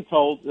we're being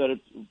told that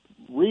it's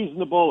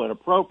reasonable and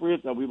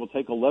appropriate that we will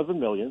take 11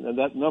 million, and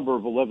that number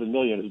of 11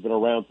 million has been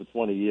around for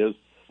 20 years,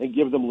 and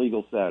give them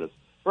legal status.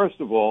 First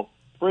of all,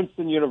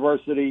 Princeton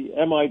University,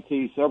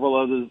 MIT, several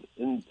others,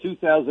 in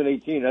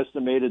 2018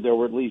 estimated there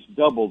were at least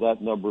double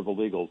that number of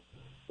illegals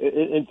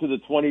into the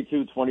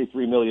 22,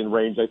 23 million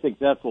range. I think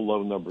that's a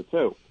low number,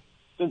 too.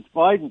 Since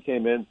Biden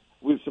came in,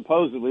 we've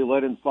supposedly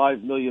let in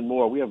 5 million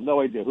more. We have no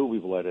idea who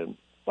we've let in.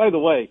 By the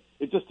way,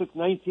 it just took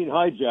 19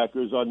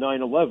 hijackers on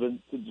 9/11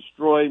 to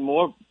destroy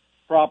more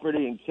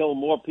property and kill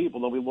more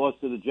people than we lost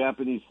to the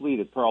Japanese fleet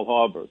at Pearl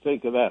Harbor.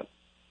 Think of that.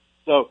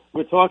 So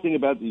we're talking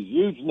about these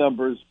huge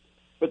numbers,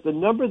 but the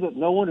number that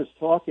no one is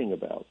talking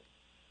about,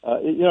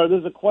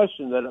 there's a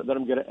question that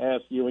I'm going to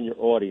ask you and your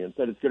audience,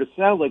 that it's going to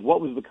sound like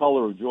what was the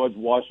color of George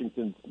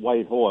Washington's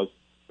white horse,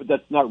 but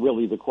that's not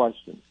really the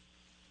question.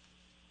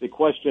 The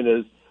question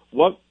is,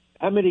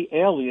 how many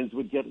aliens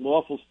would get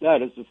lawful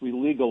status if we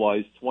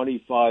legalized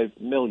 25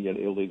 million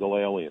illegal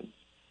aliens?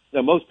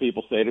 Now, most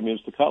people say to me,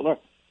 Mr. Cutler,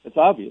 it's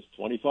obvious,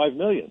 25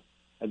 million.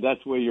 And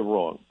that's where you're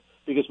wrong.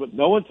 Because what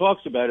no one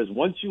talks about is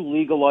once you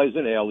legalize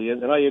an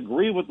alien, and I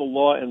agree with the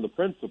law and the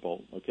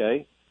principle,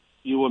 okay,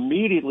 you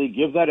immediately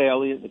give that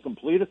alien the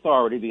complete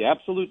authority, the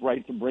absolute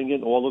right to bring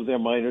in all of their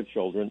minor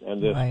children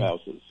and their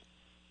spouses.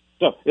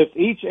 So if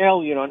each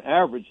alien on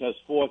average has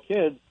 4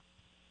 kids,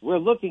 we're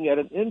looking at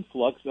an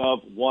influx of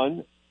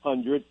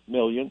 100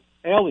 million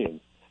aliens.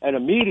 And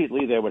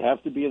immediately they would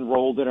have to be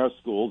enrolled in our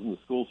schools, and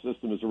the school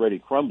system is already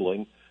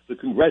crumbling. The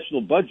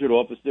Congressional Budget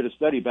Office did a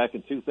study back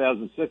in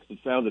 2006 that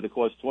found that it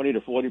costs 20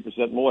 to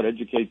 40% more to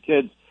educate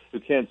kids who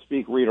can't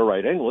speak, read, or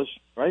write English,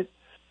 right?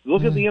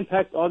 Look at the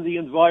impact on the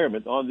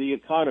environment, on the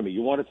economy.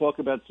 You want to talk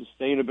about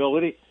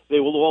sustainability?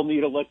 They will all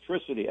need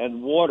electricity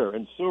and water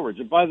and sewerage.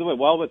 And by the way,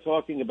 while we're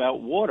talking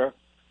about water,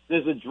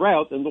 there's a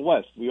drought in the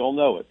West. We all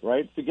know it,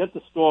 right? Forget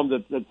the storm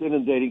that's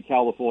inundating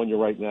California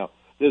right now.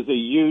 There's a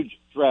huge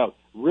drought.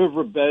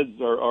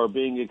 Riverbeds are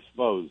being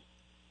exposed.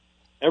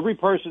 Every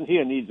person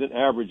here needs an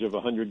average of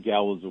 100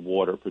 gallons of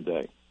water per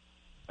day.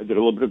 I did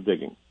a little bit of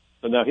digging.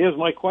 So now here's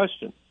my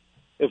question.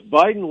 If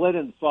Biden let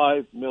in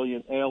 5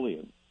 million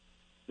aliens,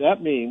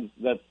 that means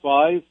that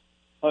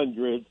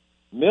 500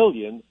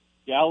 million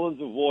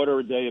gallons of water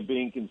a day are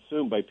being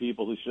consumed by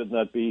people who should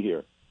not be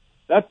here.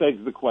 That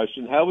begs the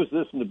question, how is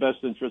this in the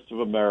best interest of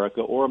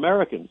America or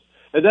Americans?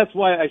 And that's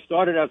why I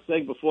started out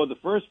saying before the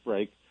first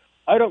break,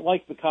 I don't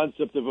like the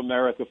concept of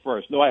America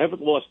first. No, I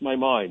haven't lost my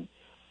mind.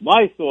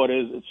 My thought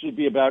is it should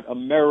be about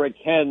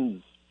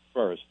Americans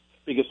first,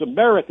 because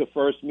America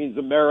first means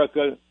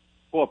America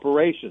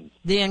corporations.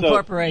 The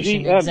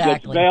incorporation, so GM exactly.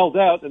 gets bailed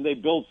out and they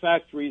build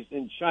factories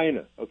in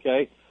China,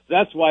 okay?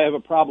 That's why I have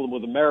a problem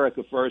with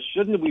America first.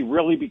 Shouldn't we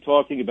really be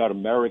talking about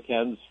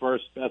Americans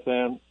first, Beth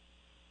Ann?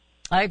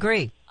 I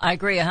agree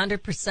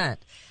 100%.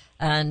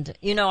 And,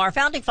 our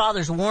founding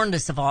fathers warned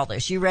us of all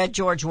this. You read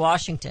George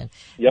Washington.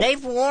 Yep.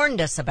 They've warned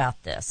us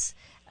about this.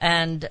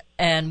 And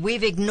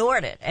we've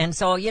ignored it. And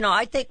so,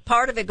 I think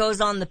part of it goes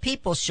on the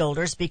people's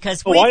shoulders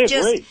because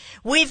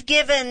we've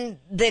given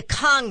the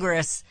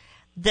Congress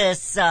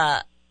this,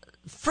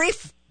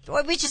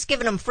 we just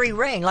given them free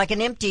reign, like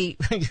an empty,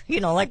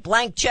 like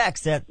blank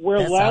checks we're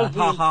lousy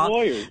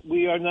employers.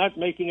 We are not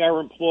making our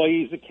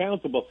employees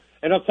accountable.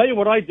 And I'll tell you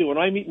what I do. When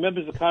I meet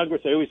members of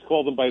Congress, I always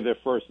call them by their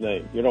first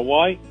name. You know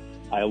why?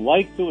 I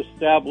like to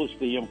establish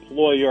the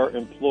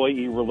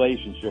employer-employee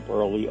relationship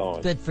early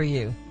on. Good for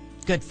you.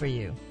 Good for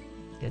you.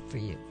 Good for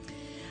you.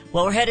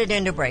 Well, we're headed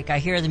into break. I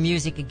hear the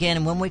music again,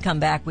 and when we come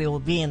back, we will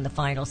be in the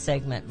final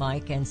segment,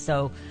 Mike. And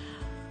so,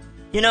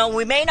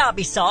 we may not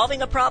be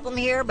solving a problem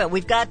here, but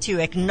we've got to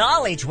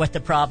acknowledge what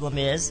the problem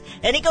is.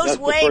 And it goes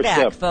way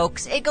back,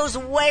 folks. It goes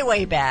way,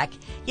 way back.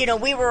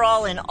 We were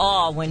all in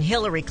awe when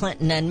Hillary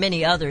Clinton and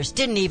many others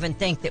didn't even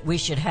think that we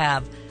should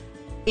have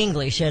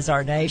English as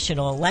our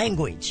national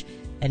language.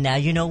 And now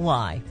you know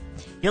why.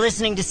 You're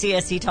listening to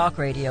CSC Talk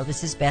Radio.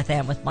 This is Beth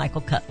Ann with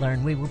Michael Cutler,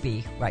 and we will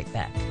be right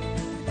back.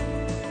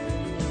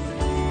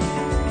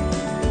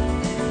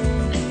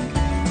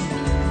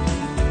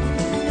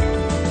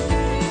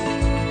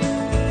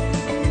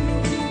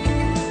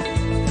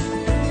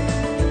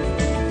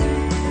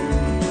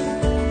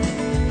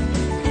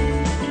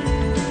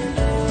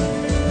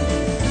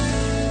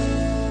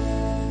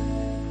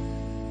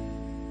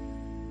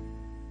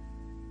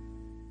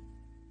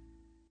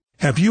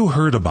 Have you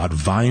heard about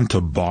vine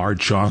to bar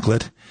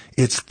chocolate?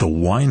 It's the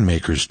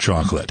winemaker's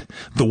chocolate,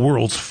 the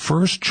world's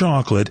first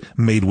chocolate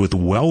made with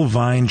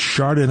well-vined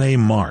Chardonnay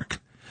marc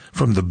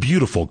from the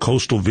beautiful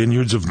coastal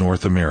vineyards of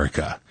North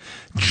America.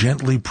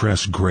 Gently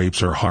pressed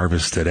grapes are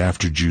harvested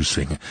after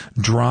juicing,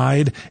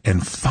 dried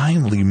and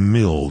finely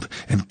milled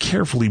and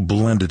carefully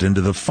blended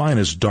into the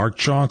finest dark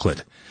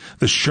chocolate.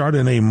 The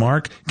Chardonnay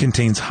mark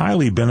contains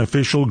highly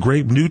beneficial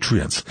grape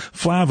nutrients,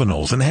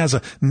 flavonols, and has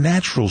a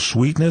natural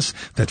sweetness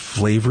that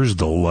flavors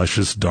the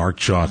luscious dark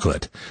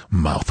chocolate.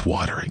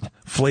 Mouth-watering,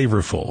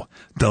 flavorful,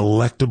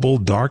 delectable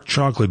dark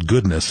chocolate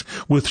goodness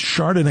with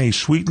Chardonnay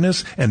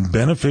sweetness and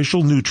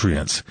beneficial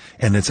nutrients.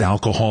 And it's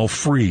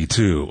alcohol-free,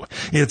 too.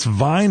 It's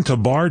Vine to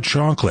Bar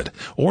chocolate.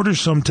 Order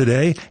some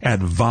today at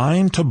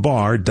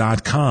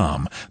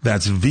vinetobar.com.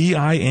 That's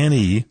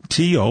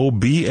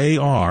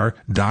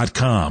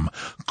VINETOBAR.com.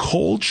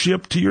 Cold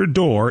shipped to your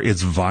door,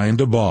 it's Vine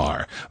to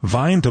Bar.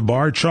 Vine to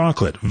Bar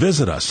chocolate.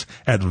 Visit us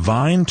at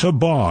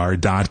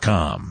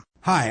vinetobar.com.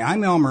 Hi,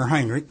 I'm Elmer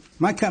Heinrich.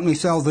 My company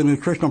sells a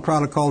nutritional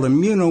product called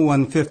Immuno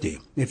 150.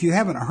 If you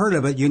haven't heard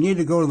of it, you need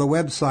to go to the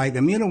website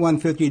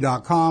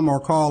immuno150.com or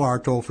call our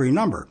toll-free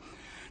number.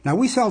 Now,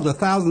 we sell to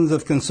thousands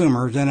of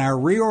consumers, and our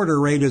reorder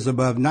rate is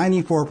above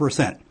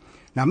 94%.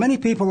 Now, many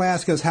people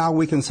ask us how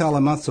we can sell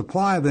a month's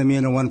supply of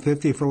Immuno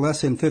 150 for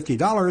less than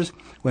 $50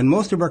 when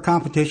most of our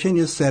competition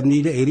is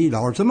 $70 to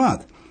 $80 a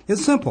month.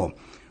 It's simple.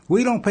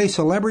 We don't pay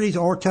celebrities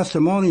or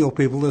testimonial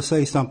people to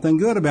say something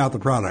good about the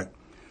product.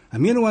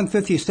 Immuno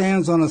 150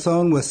 stands on its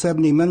own with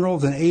 70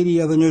 minerals and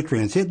 80 other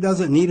nutrients. It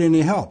doesn't need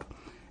any help.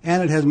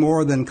 And it has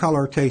more than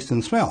color, taste,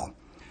 and smell.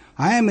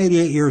 I am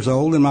 88 years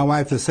old and my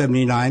wife is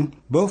 79,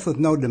 both with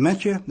no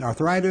dementia,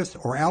 arthritis,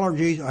 or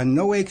allergies, and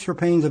no aches or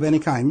pains of any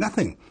kind.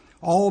 Nothing.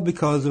 All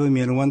because of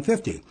Immuno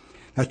 150.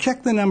 Now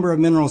check the number of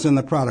minerals in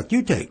the product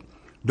you take.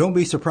 Don't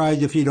be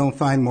surprised if you don't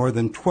find more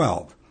than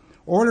 12.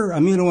 Order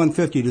Immuno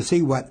 150 to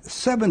see what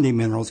 70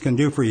 minerals can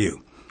do for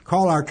you.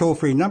 Call our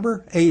toll-free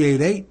number,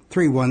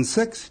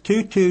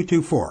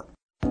 888-316-2224.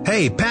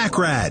 Hey, Pack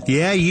Rat.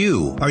 Yeah,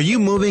 you. Are you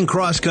moving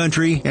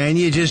cross-country and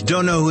you just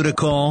don't know who to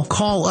call?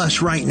 Call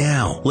us right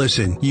now.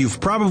 Listen, you've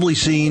probably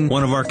seen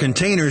one of our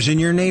containers in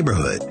your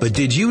neighborhood. But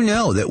did you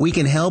know that we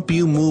can help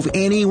you move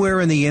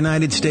anywhere in the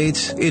United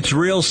States? It's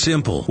real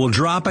simple. We'll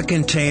drop a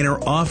container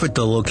off at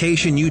the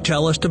location you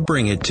tell us to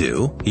bring it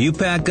to. You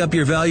pack up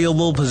your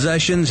valuable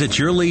possessions at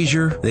your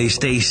leisure. They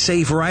stay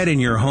safe right in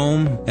your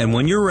home. And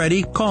when you're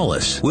ready, call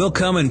us. We'll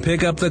come and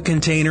pick up the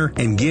container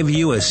and give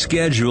you a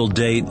scheduled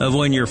date of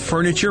when your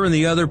furniture and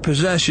the other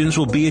possessions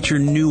will be at your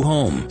new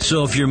home.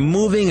 So if you're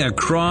moving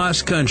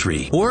across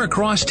country or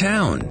across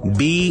town,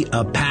 be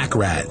a Pack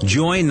Rat.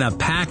 Join the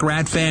Pack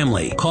Rat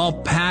family.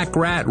 Call Pack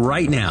Rat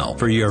right now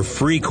for your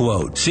free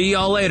quote. See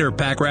y'all later,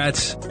 Pack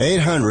Rats.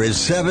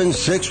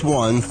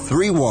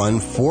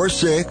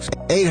 800-761-3146.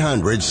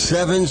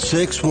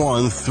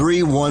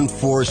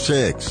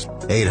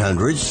 800-761-3146.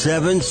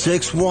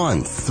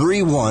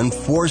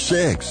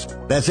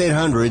 800-761-3146. That's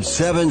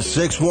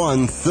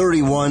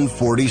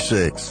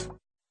 800-761-3146.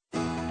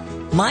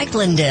 Mike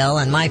Lindell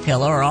and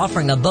MyPillow are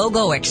offering a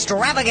BOGO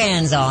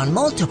extravaganza on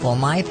multiple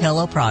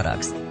MyPillow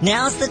products.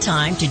 Now's the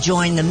time to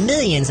join the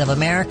millions of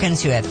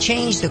Americans who have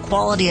changed the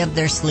quality of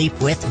their sleep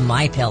with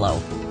MyPillow.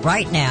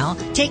 Right now,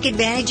 take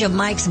advantage of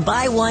Mike's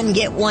buy one,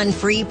 get one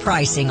free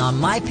pricing on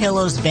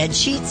MyPillow's bed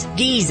sheets,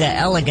 Giza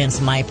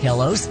Elegance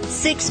MyPillows,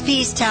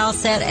 6-piece towel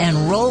set,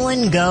 and Roll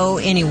and Go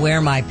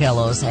Anywhere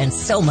MyPillows, and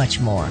so much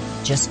more.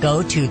 Just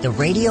go to the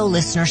radio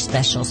listener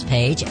specials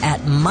page at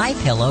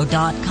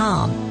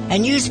MyPillow.com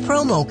and use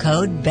promo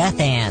code Beth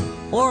Ann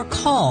or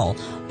call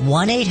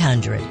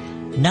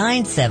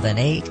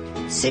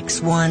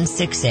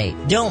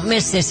 1-800-978-6168. Don't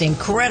miss this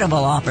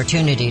incredible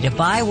opportunity to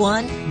buy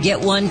one,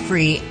 get one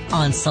free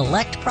on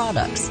select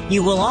products.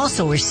 You will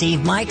also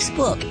receive Mike's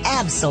book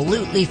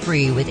absolutely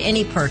free with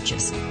any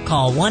purchase.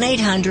 Call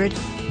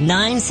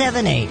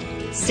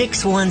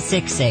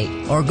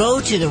 1-800-978-6168 or go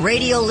to the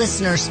radio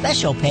listener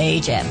special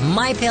page at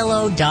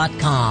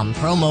MyPillow.com.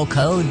 Promo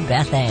code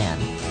Beth Ann.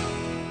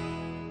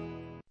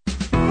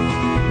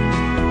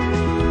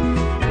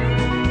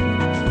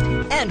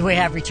 And we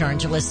have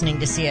returned to listening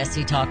to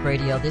CSC Talk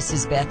Radio. This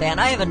is Beth Ann.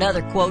 I have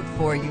another quote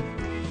for you.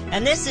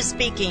 And this is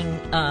speaking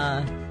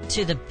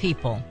to the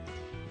people.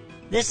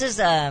 This is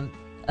a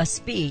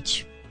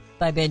speech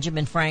by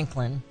Benjamin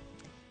Franklin.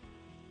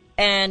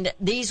 And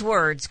these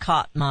words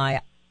caught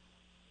my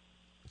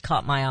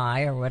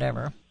eye or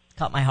whatever,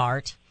 caught my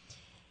heart.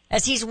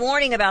 As he's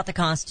warning about the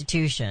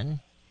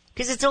Constitution,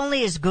 because it's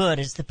only as good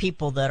as the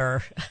people that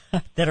are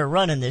that are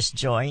running this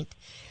joint.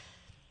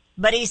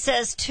 But he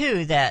says,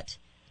 too, that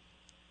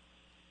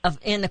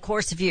in the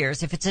course of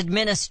years, if it's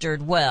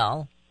administered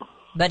well,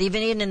 but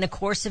even in the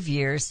course of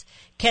years,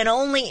 can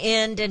only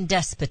end in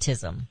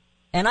despotism.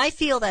 And I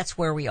feel that's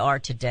where we are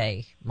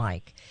today,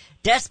 Mike.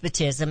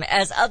 Despotism,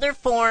 as other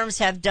forms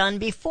have done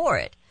before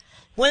it.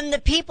 When the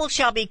people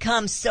shall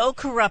become so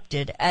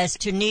corrupted as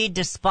to need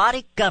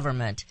despotic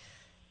government,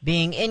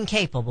 being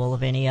incapable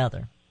of any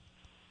other.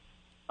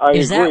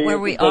 Is that where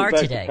we are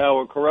today?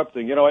 Power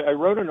corrupting. You know, I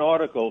wrote an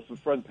article for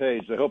Front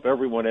Page. I hope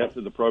everyone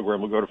after the program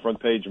will go to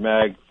Front Page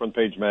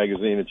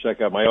Magazine, and check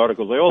out my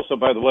articles. I also,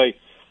 by the way,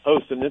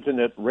 host an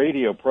internet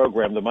radio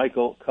program, the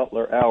Michael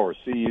Cutler Hour,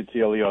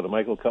 CUTLER, the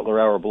Michael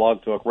Cutler Hour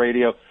Blog Talk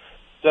Radio,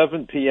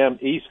 7 p.m.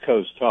 East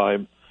Coast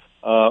time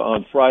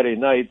on Friday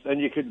nights,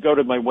 and you could go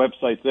to my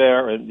website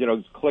there and,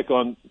 click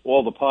on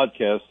all the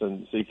podcasts,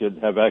 and so you could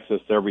have access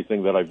to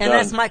everything that I've done. And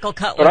that's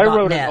michaelcutler.net, But I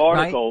wrote an right?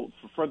 article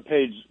for front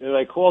page, and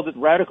I called it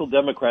 "Radical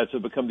Democrats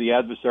Have Become the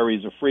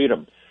Adversaries of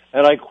Freedom."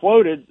 And I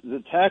quoted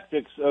the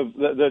tactics of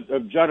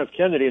John F.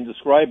 Kennedy in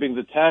describing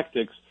the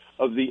tactics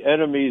of the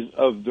enemies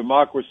of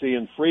democracy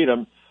and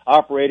freedom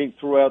operating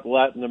throughout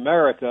Latin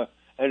America.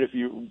 And if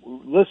you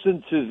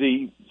listen to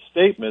the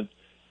statement,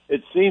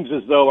 it seems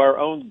as though our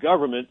own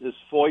government is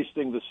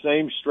foisting the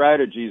same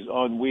strategies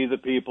on we the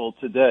people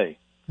today.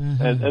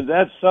 Mm-hmm. And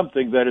that's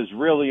something that is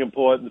really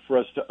important for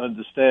us to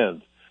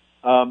understand.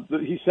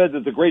 He said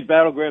that the great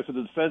battleground for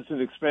the defense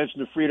and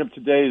expansion of freedom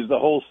today is the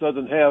whole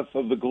southern half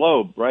of the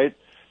globe, right?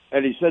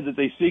 And he said that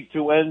they seek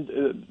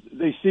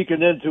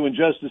an end to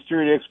injustice,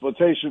 tyranny,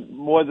 exploitation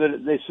more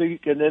than they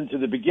seek an end to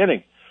the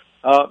beginning.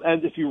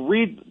 And if you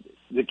read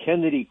the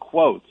Kennedy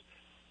quote,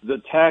 the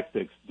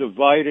tactics,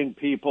 dividing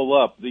people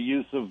up, the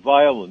use of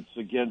violence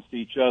against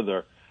each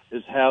other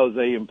is how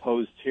they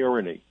impose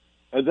tyranny.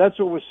 And that's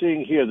what we're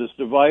seeing here, this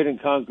divide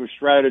and conquer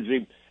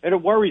strategy. And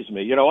it worries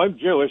me. I'm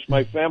Jewish.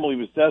 My family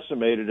was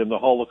decimated in the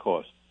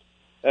Holocaust.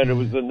 And it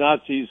was the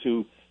Nazis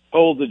who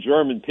told the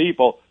German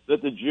people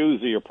that the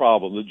Jews are your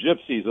problem, the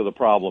Gypsies are the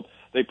problem.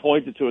 They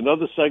pointed to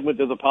another segment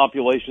of the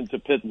population to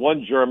pit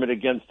one German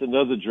against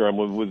another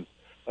German with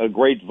a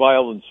great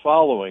violence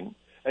following.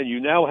 And you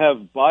now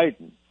have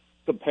Biden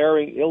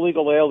comparing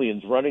illegal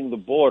aliens running the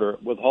border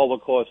with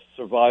Holocaust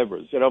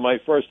survivors. My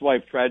first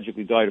wife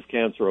tragically died of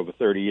cancer over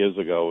 30 years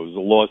ago. It was a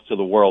loss to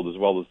the world as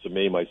well as to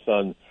me, my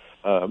son,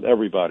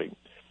 everybody.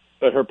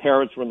 But her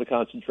parents were in the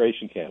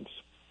concentration camps.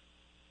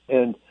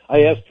 And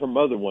I asked her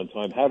mother one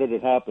time, how did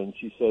it happen?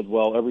 She said,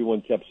 well,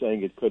 everyone kept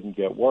saying it couldn't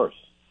get worse.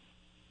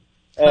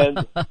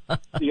 And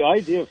the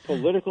idea of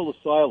political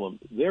asylum,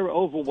 they're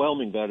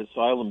overwhelming that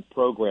asylum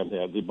program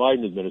there, the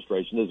Biden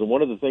administration is. And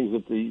one of the things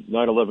that the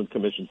 9/11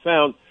 Commission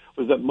found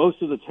was that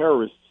most of the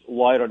terrorists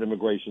lied on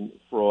immigration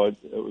fraud,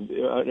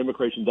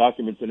 immigration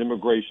documents and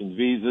immigration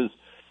visas,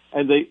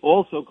 and they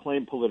also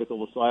claimed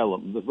political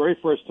asylum. The very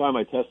first time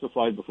I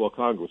testified before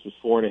Congress was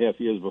 4.5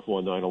 years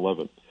before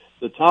 9/11.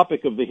 The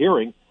topic of the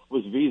hearing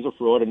was visa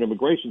fraud and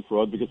immigration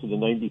fraud because of the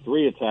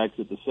 93 attacks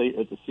at the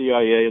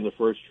CIA and the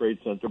first Trade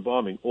Center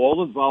bombing.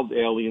 All involved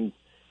aliens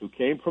who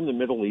came from the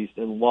Middle East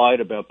and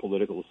lied about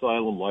political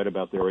asylum, lied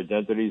about their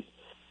identities,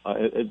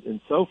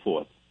 and so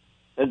forth.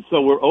 And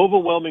so we're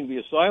overwhelming the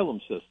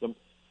asylum system,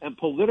 and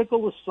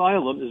political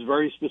asylum is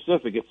very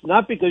specific. It's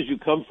not because you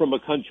come from a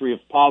country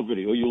of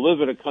poverty or you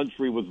live in a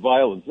country with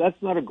violence.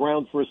 That's not a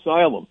ground for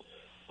asylum.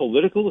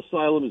 Political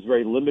asylum is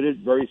very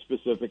limited, very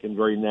specific, and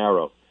very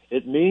narrow.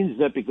 It means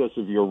that because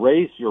of your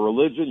race, your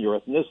religion, your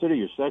ethnicity,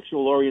 your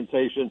sexual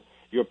orientation,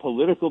 your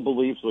political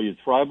beliefs, or your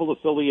tribal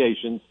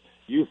affiliations,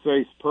 you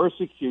face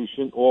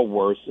persecution or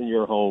worse in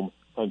your home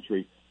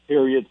country,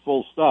 period,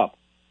 full stop.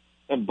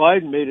 And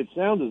Biden made it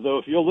sound as though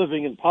if you're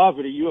living in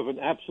poverty, you have an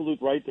absolute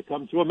right to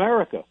come to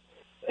America.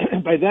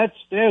 By that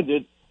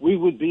standard, we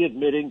would be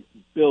admitting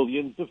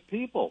billions of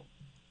people.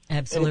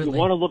 Absolutely. And if you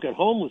want to look at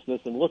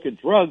homelessness and look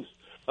at drugs,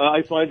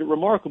 I find it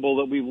remarkable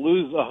that we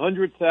lose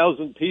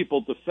 100,000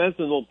 people to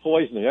fentanyl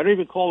poisoning. I don't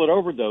even call it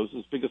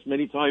overdoses because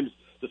many times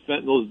the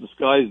fentanyl is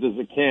disguised as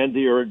a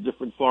candy or a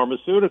different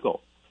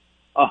pharmaceutical.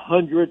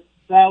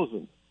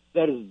 100,000.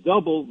 That is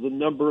double the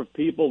number of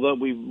people that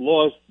we've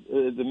lost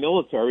the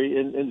military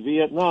in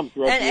Vietnam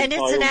throughout the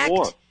entire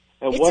war.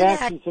 And what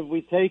actions have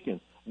we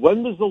taken?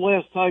 When was the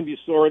last time you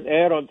saw an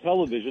ad on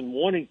television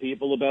warning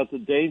people about the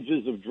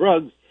dangers of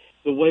drugs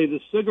the way the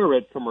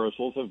cigarette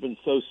commercials have been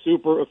so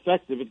super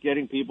effective at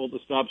getting people to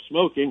stop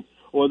smoking,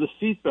 or the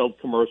seatbelt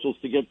commercials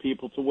to get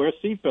people to wear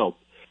seatbelts?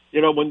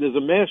 When there's a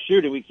mass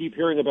shooting, we keep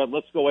hearing about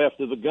let's go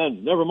after the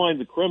guns. Never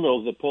mind the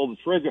criminals that pull the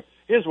trigger.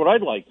 Here's what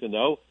I'd like to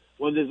know.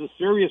 When there's a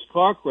serious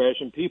car crash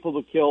and people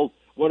are killed,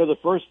 one of the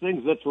first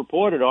things that's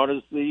reported on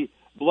is the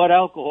blood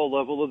alcohol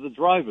level of the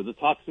driver, the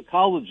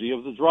toxicology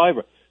of the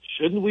driver.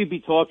 Shouldn't we be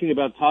talking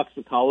about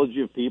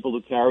toxicology of people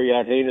who carry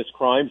out heinous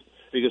crimes?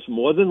 Because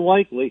more than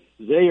likely,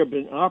 they have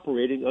been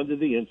operating under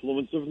the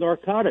influence of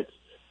narcotics.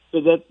 So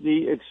that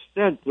the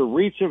extent, the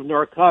reach of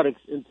narcotics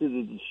into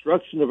the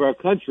destruction of our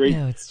country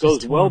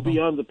goes well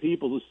beyond the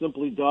people who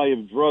simply die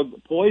of drug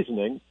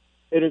poisoning.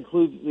 It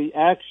includes the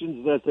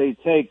actions that they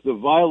take, the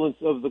violence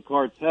of the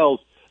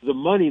cartels, the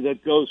money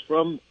that goes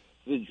from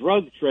the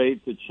drug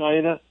trade to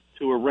China,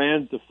 to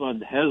Iran to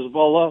fund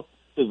Hezbollah,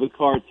 to the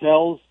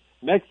cartels.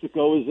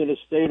 Mexico is in a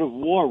state of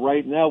war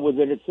right now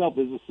within itself.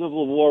 There's a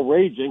civil war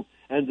raging,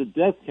 and the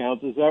death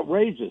count is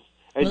outrageous.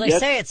 And well, they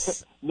say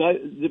it's...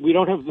 we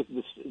don't have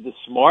the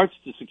smarts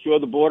to secure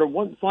the border.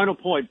 One final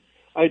point.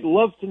 I'd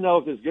love to know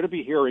if there's going to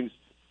be hearings,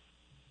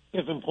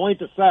 if in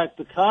point of fact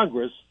the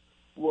Congress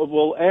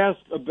will ask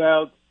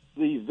about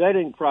the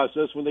vetting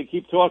process when they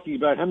keep talking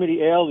about how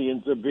many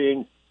aliens are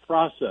being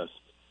processed.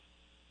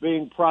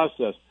 In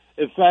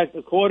fact,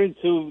 according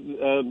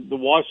to the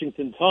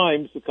Washington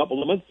Times a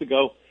couple of months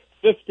ago,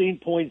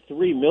 $15.3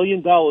 million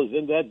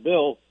in that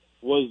bill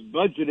was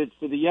budgeted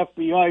for the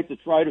FBI to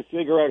try to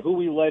figure out who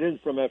we let in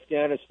from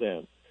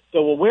Afghanistan.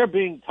 So when we're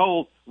being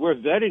told we're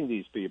vetting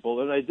these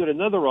people, and I did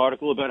another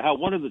article about how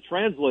one of the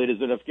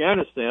translators in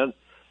Afghanistan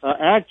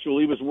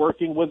actually was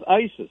working with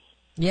ISIS.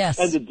 Yes.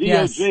 And the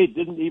DOJ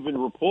didn't even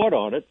report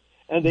on it,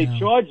 and they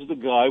charged the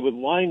guy with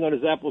lying on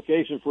his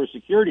application for a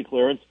security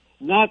clearance,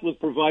 not with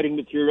providing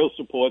material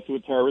support to a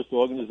terrorist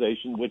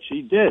organization, which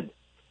he did.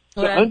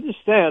 So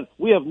understand,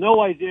 we have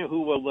no idea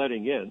who we're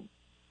letting in.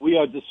 We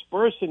are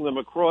dispersing them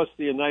across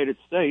the United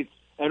States,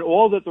 and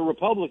all that the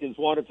Republicans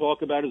want to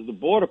talk about is the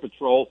Border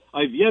Patrol.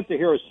 I've yet to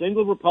hear a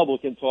single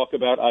Republican talk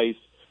about ICE.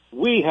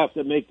 We have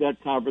to make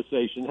that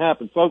conversation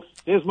happen. Folks,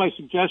 here's my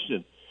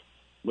suggestion.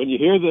 When you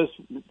hear this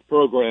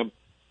program,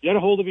 get a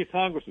hold of your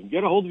congressman,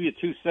 get a hold of your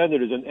two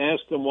senators, and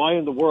ask them why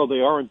in the world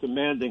they aren't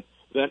demanding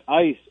that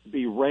ICE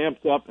be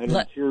ramped up and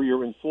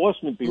interior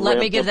enforcement be ramped up. Let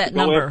me give that to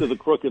go number. after the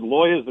crooked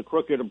lawyers, the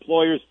crooked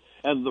employers,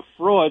 and the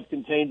fraud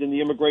contained in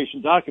the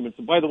immigration documents.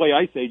 And by the way,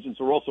 ICE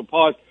agents are also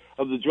part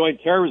of the Joint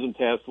Terrorism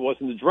Task Force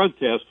and the Drug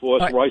Task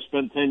Force, where I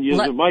spent 10 years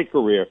of my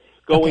career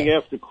going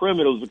after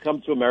criminals who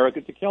come to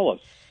America to kill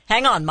us.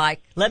 Hang on,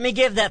 Mike. Let me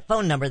give that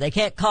phone number. They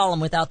can't call them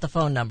without the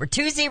phone number.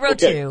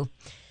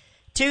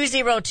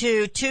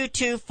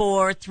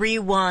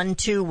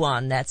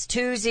 202-224-3121. That's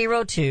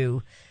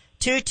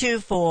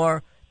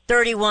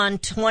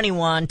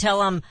 202-224-3121. Tell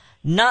them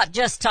not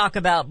just talk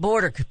about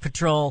Border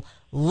Patrol.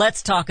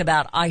 Let's talk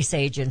about ICE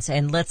agents,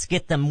 and let's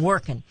get them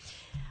working.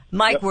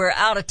 Mike, we're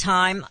out of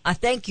time. I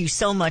thank you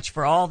so much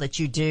for all that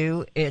you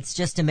do. It's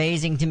just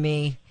amazing to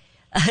me,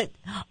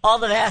 all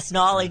the vast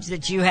knowledge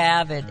that you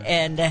have,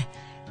 and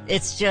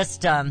it's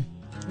just the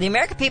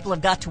American people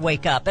have got to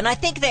wake up. And I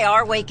think they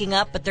are waking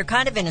up, but they're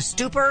kind of in a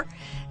stupor,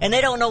 and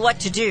they don't know what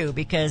to do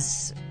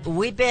because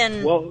we've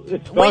been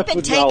it starts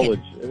with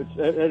knowledge.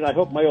 And I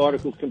hope my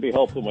articles can be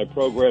helpful, my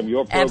program,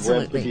 your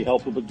program can be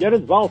helpful. But get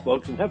involved,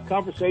 folks, and have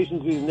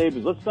conversations with your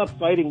neighbors. Let's stop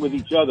fighting with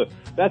each other.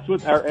 That's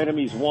what our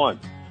enemies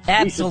want.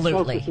 Absolutely. We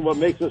should focus on what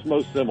makes us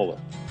most similar.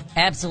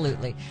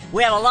 Absolutely.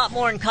 We have a lot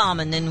more in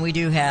common than we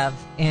do have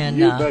in...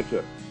 You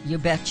betcha. You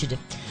bet you do.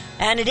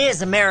 And it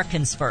is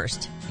Americans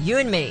first. You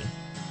and me.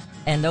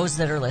 And those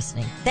that are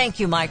listening. Thank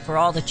you, Mike, for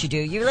all that you do.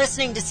 You're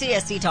listening to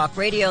CSC Talk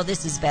Radio.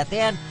 This is Beth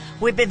Ann.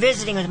 We've been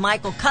visiting with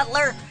Michael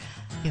Cutler,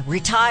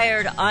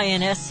 retired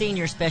INS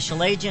senior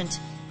special agent,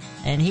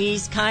 and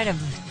he's kind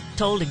of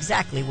told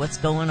exactly what's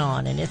going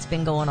on, and it's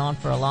been going on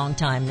for a long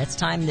time. And it's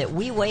time that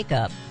we wake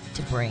up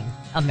to bring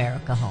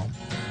America home.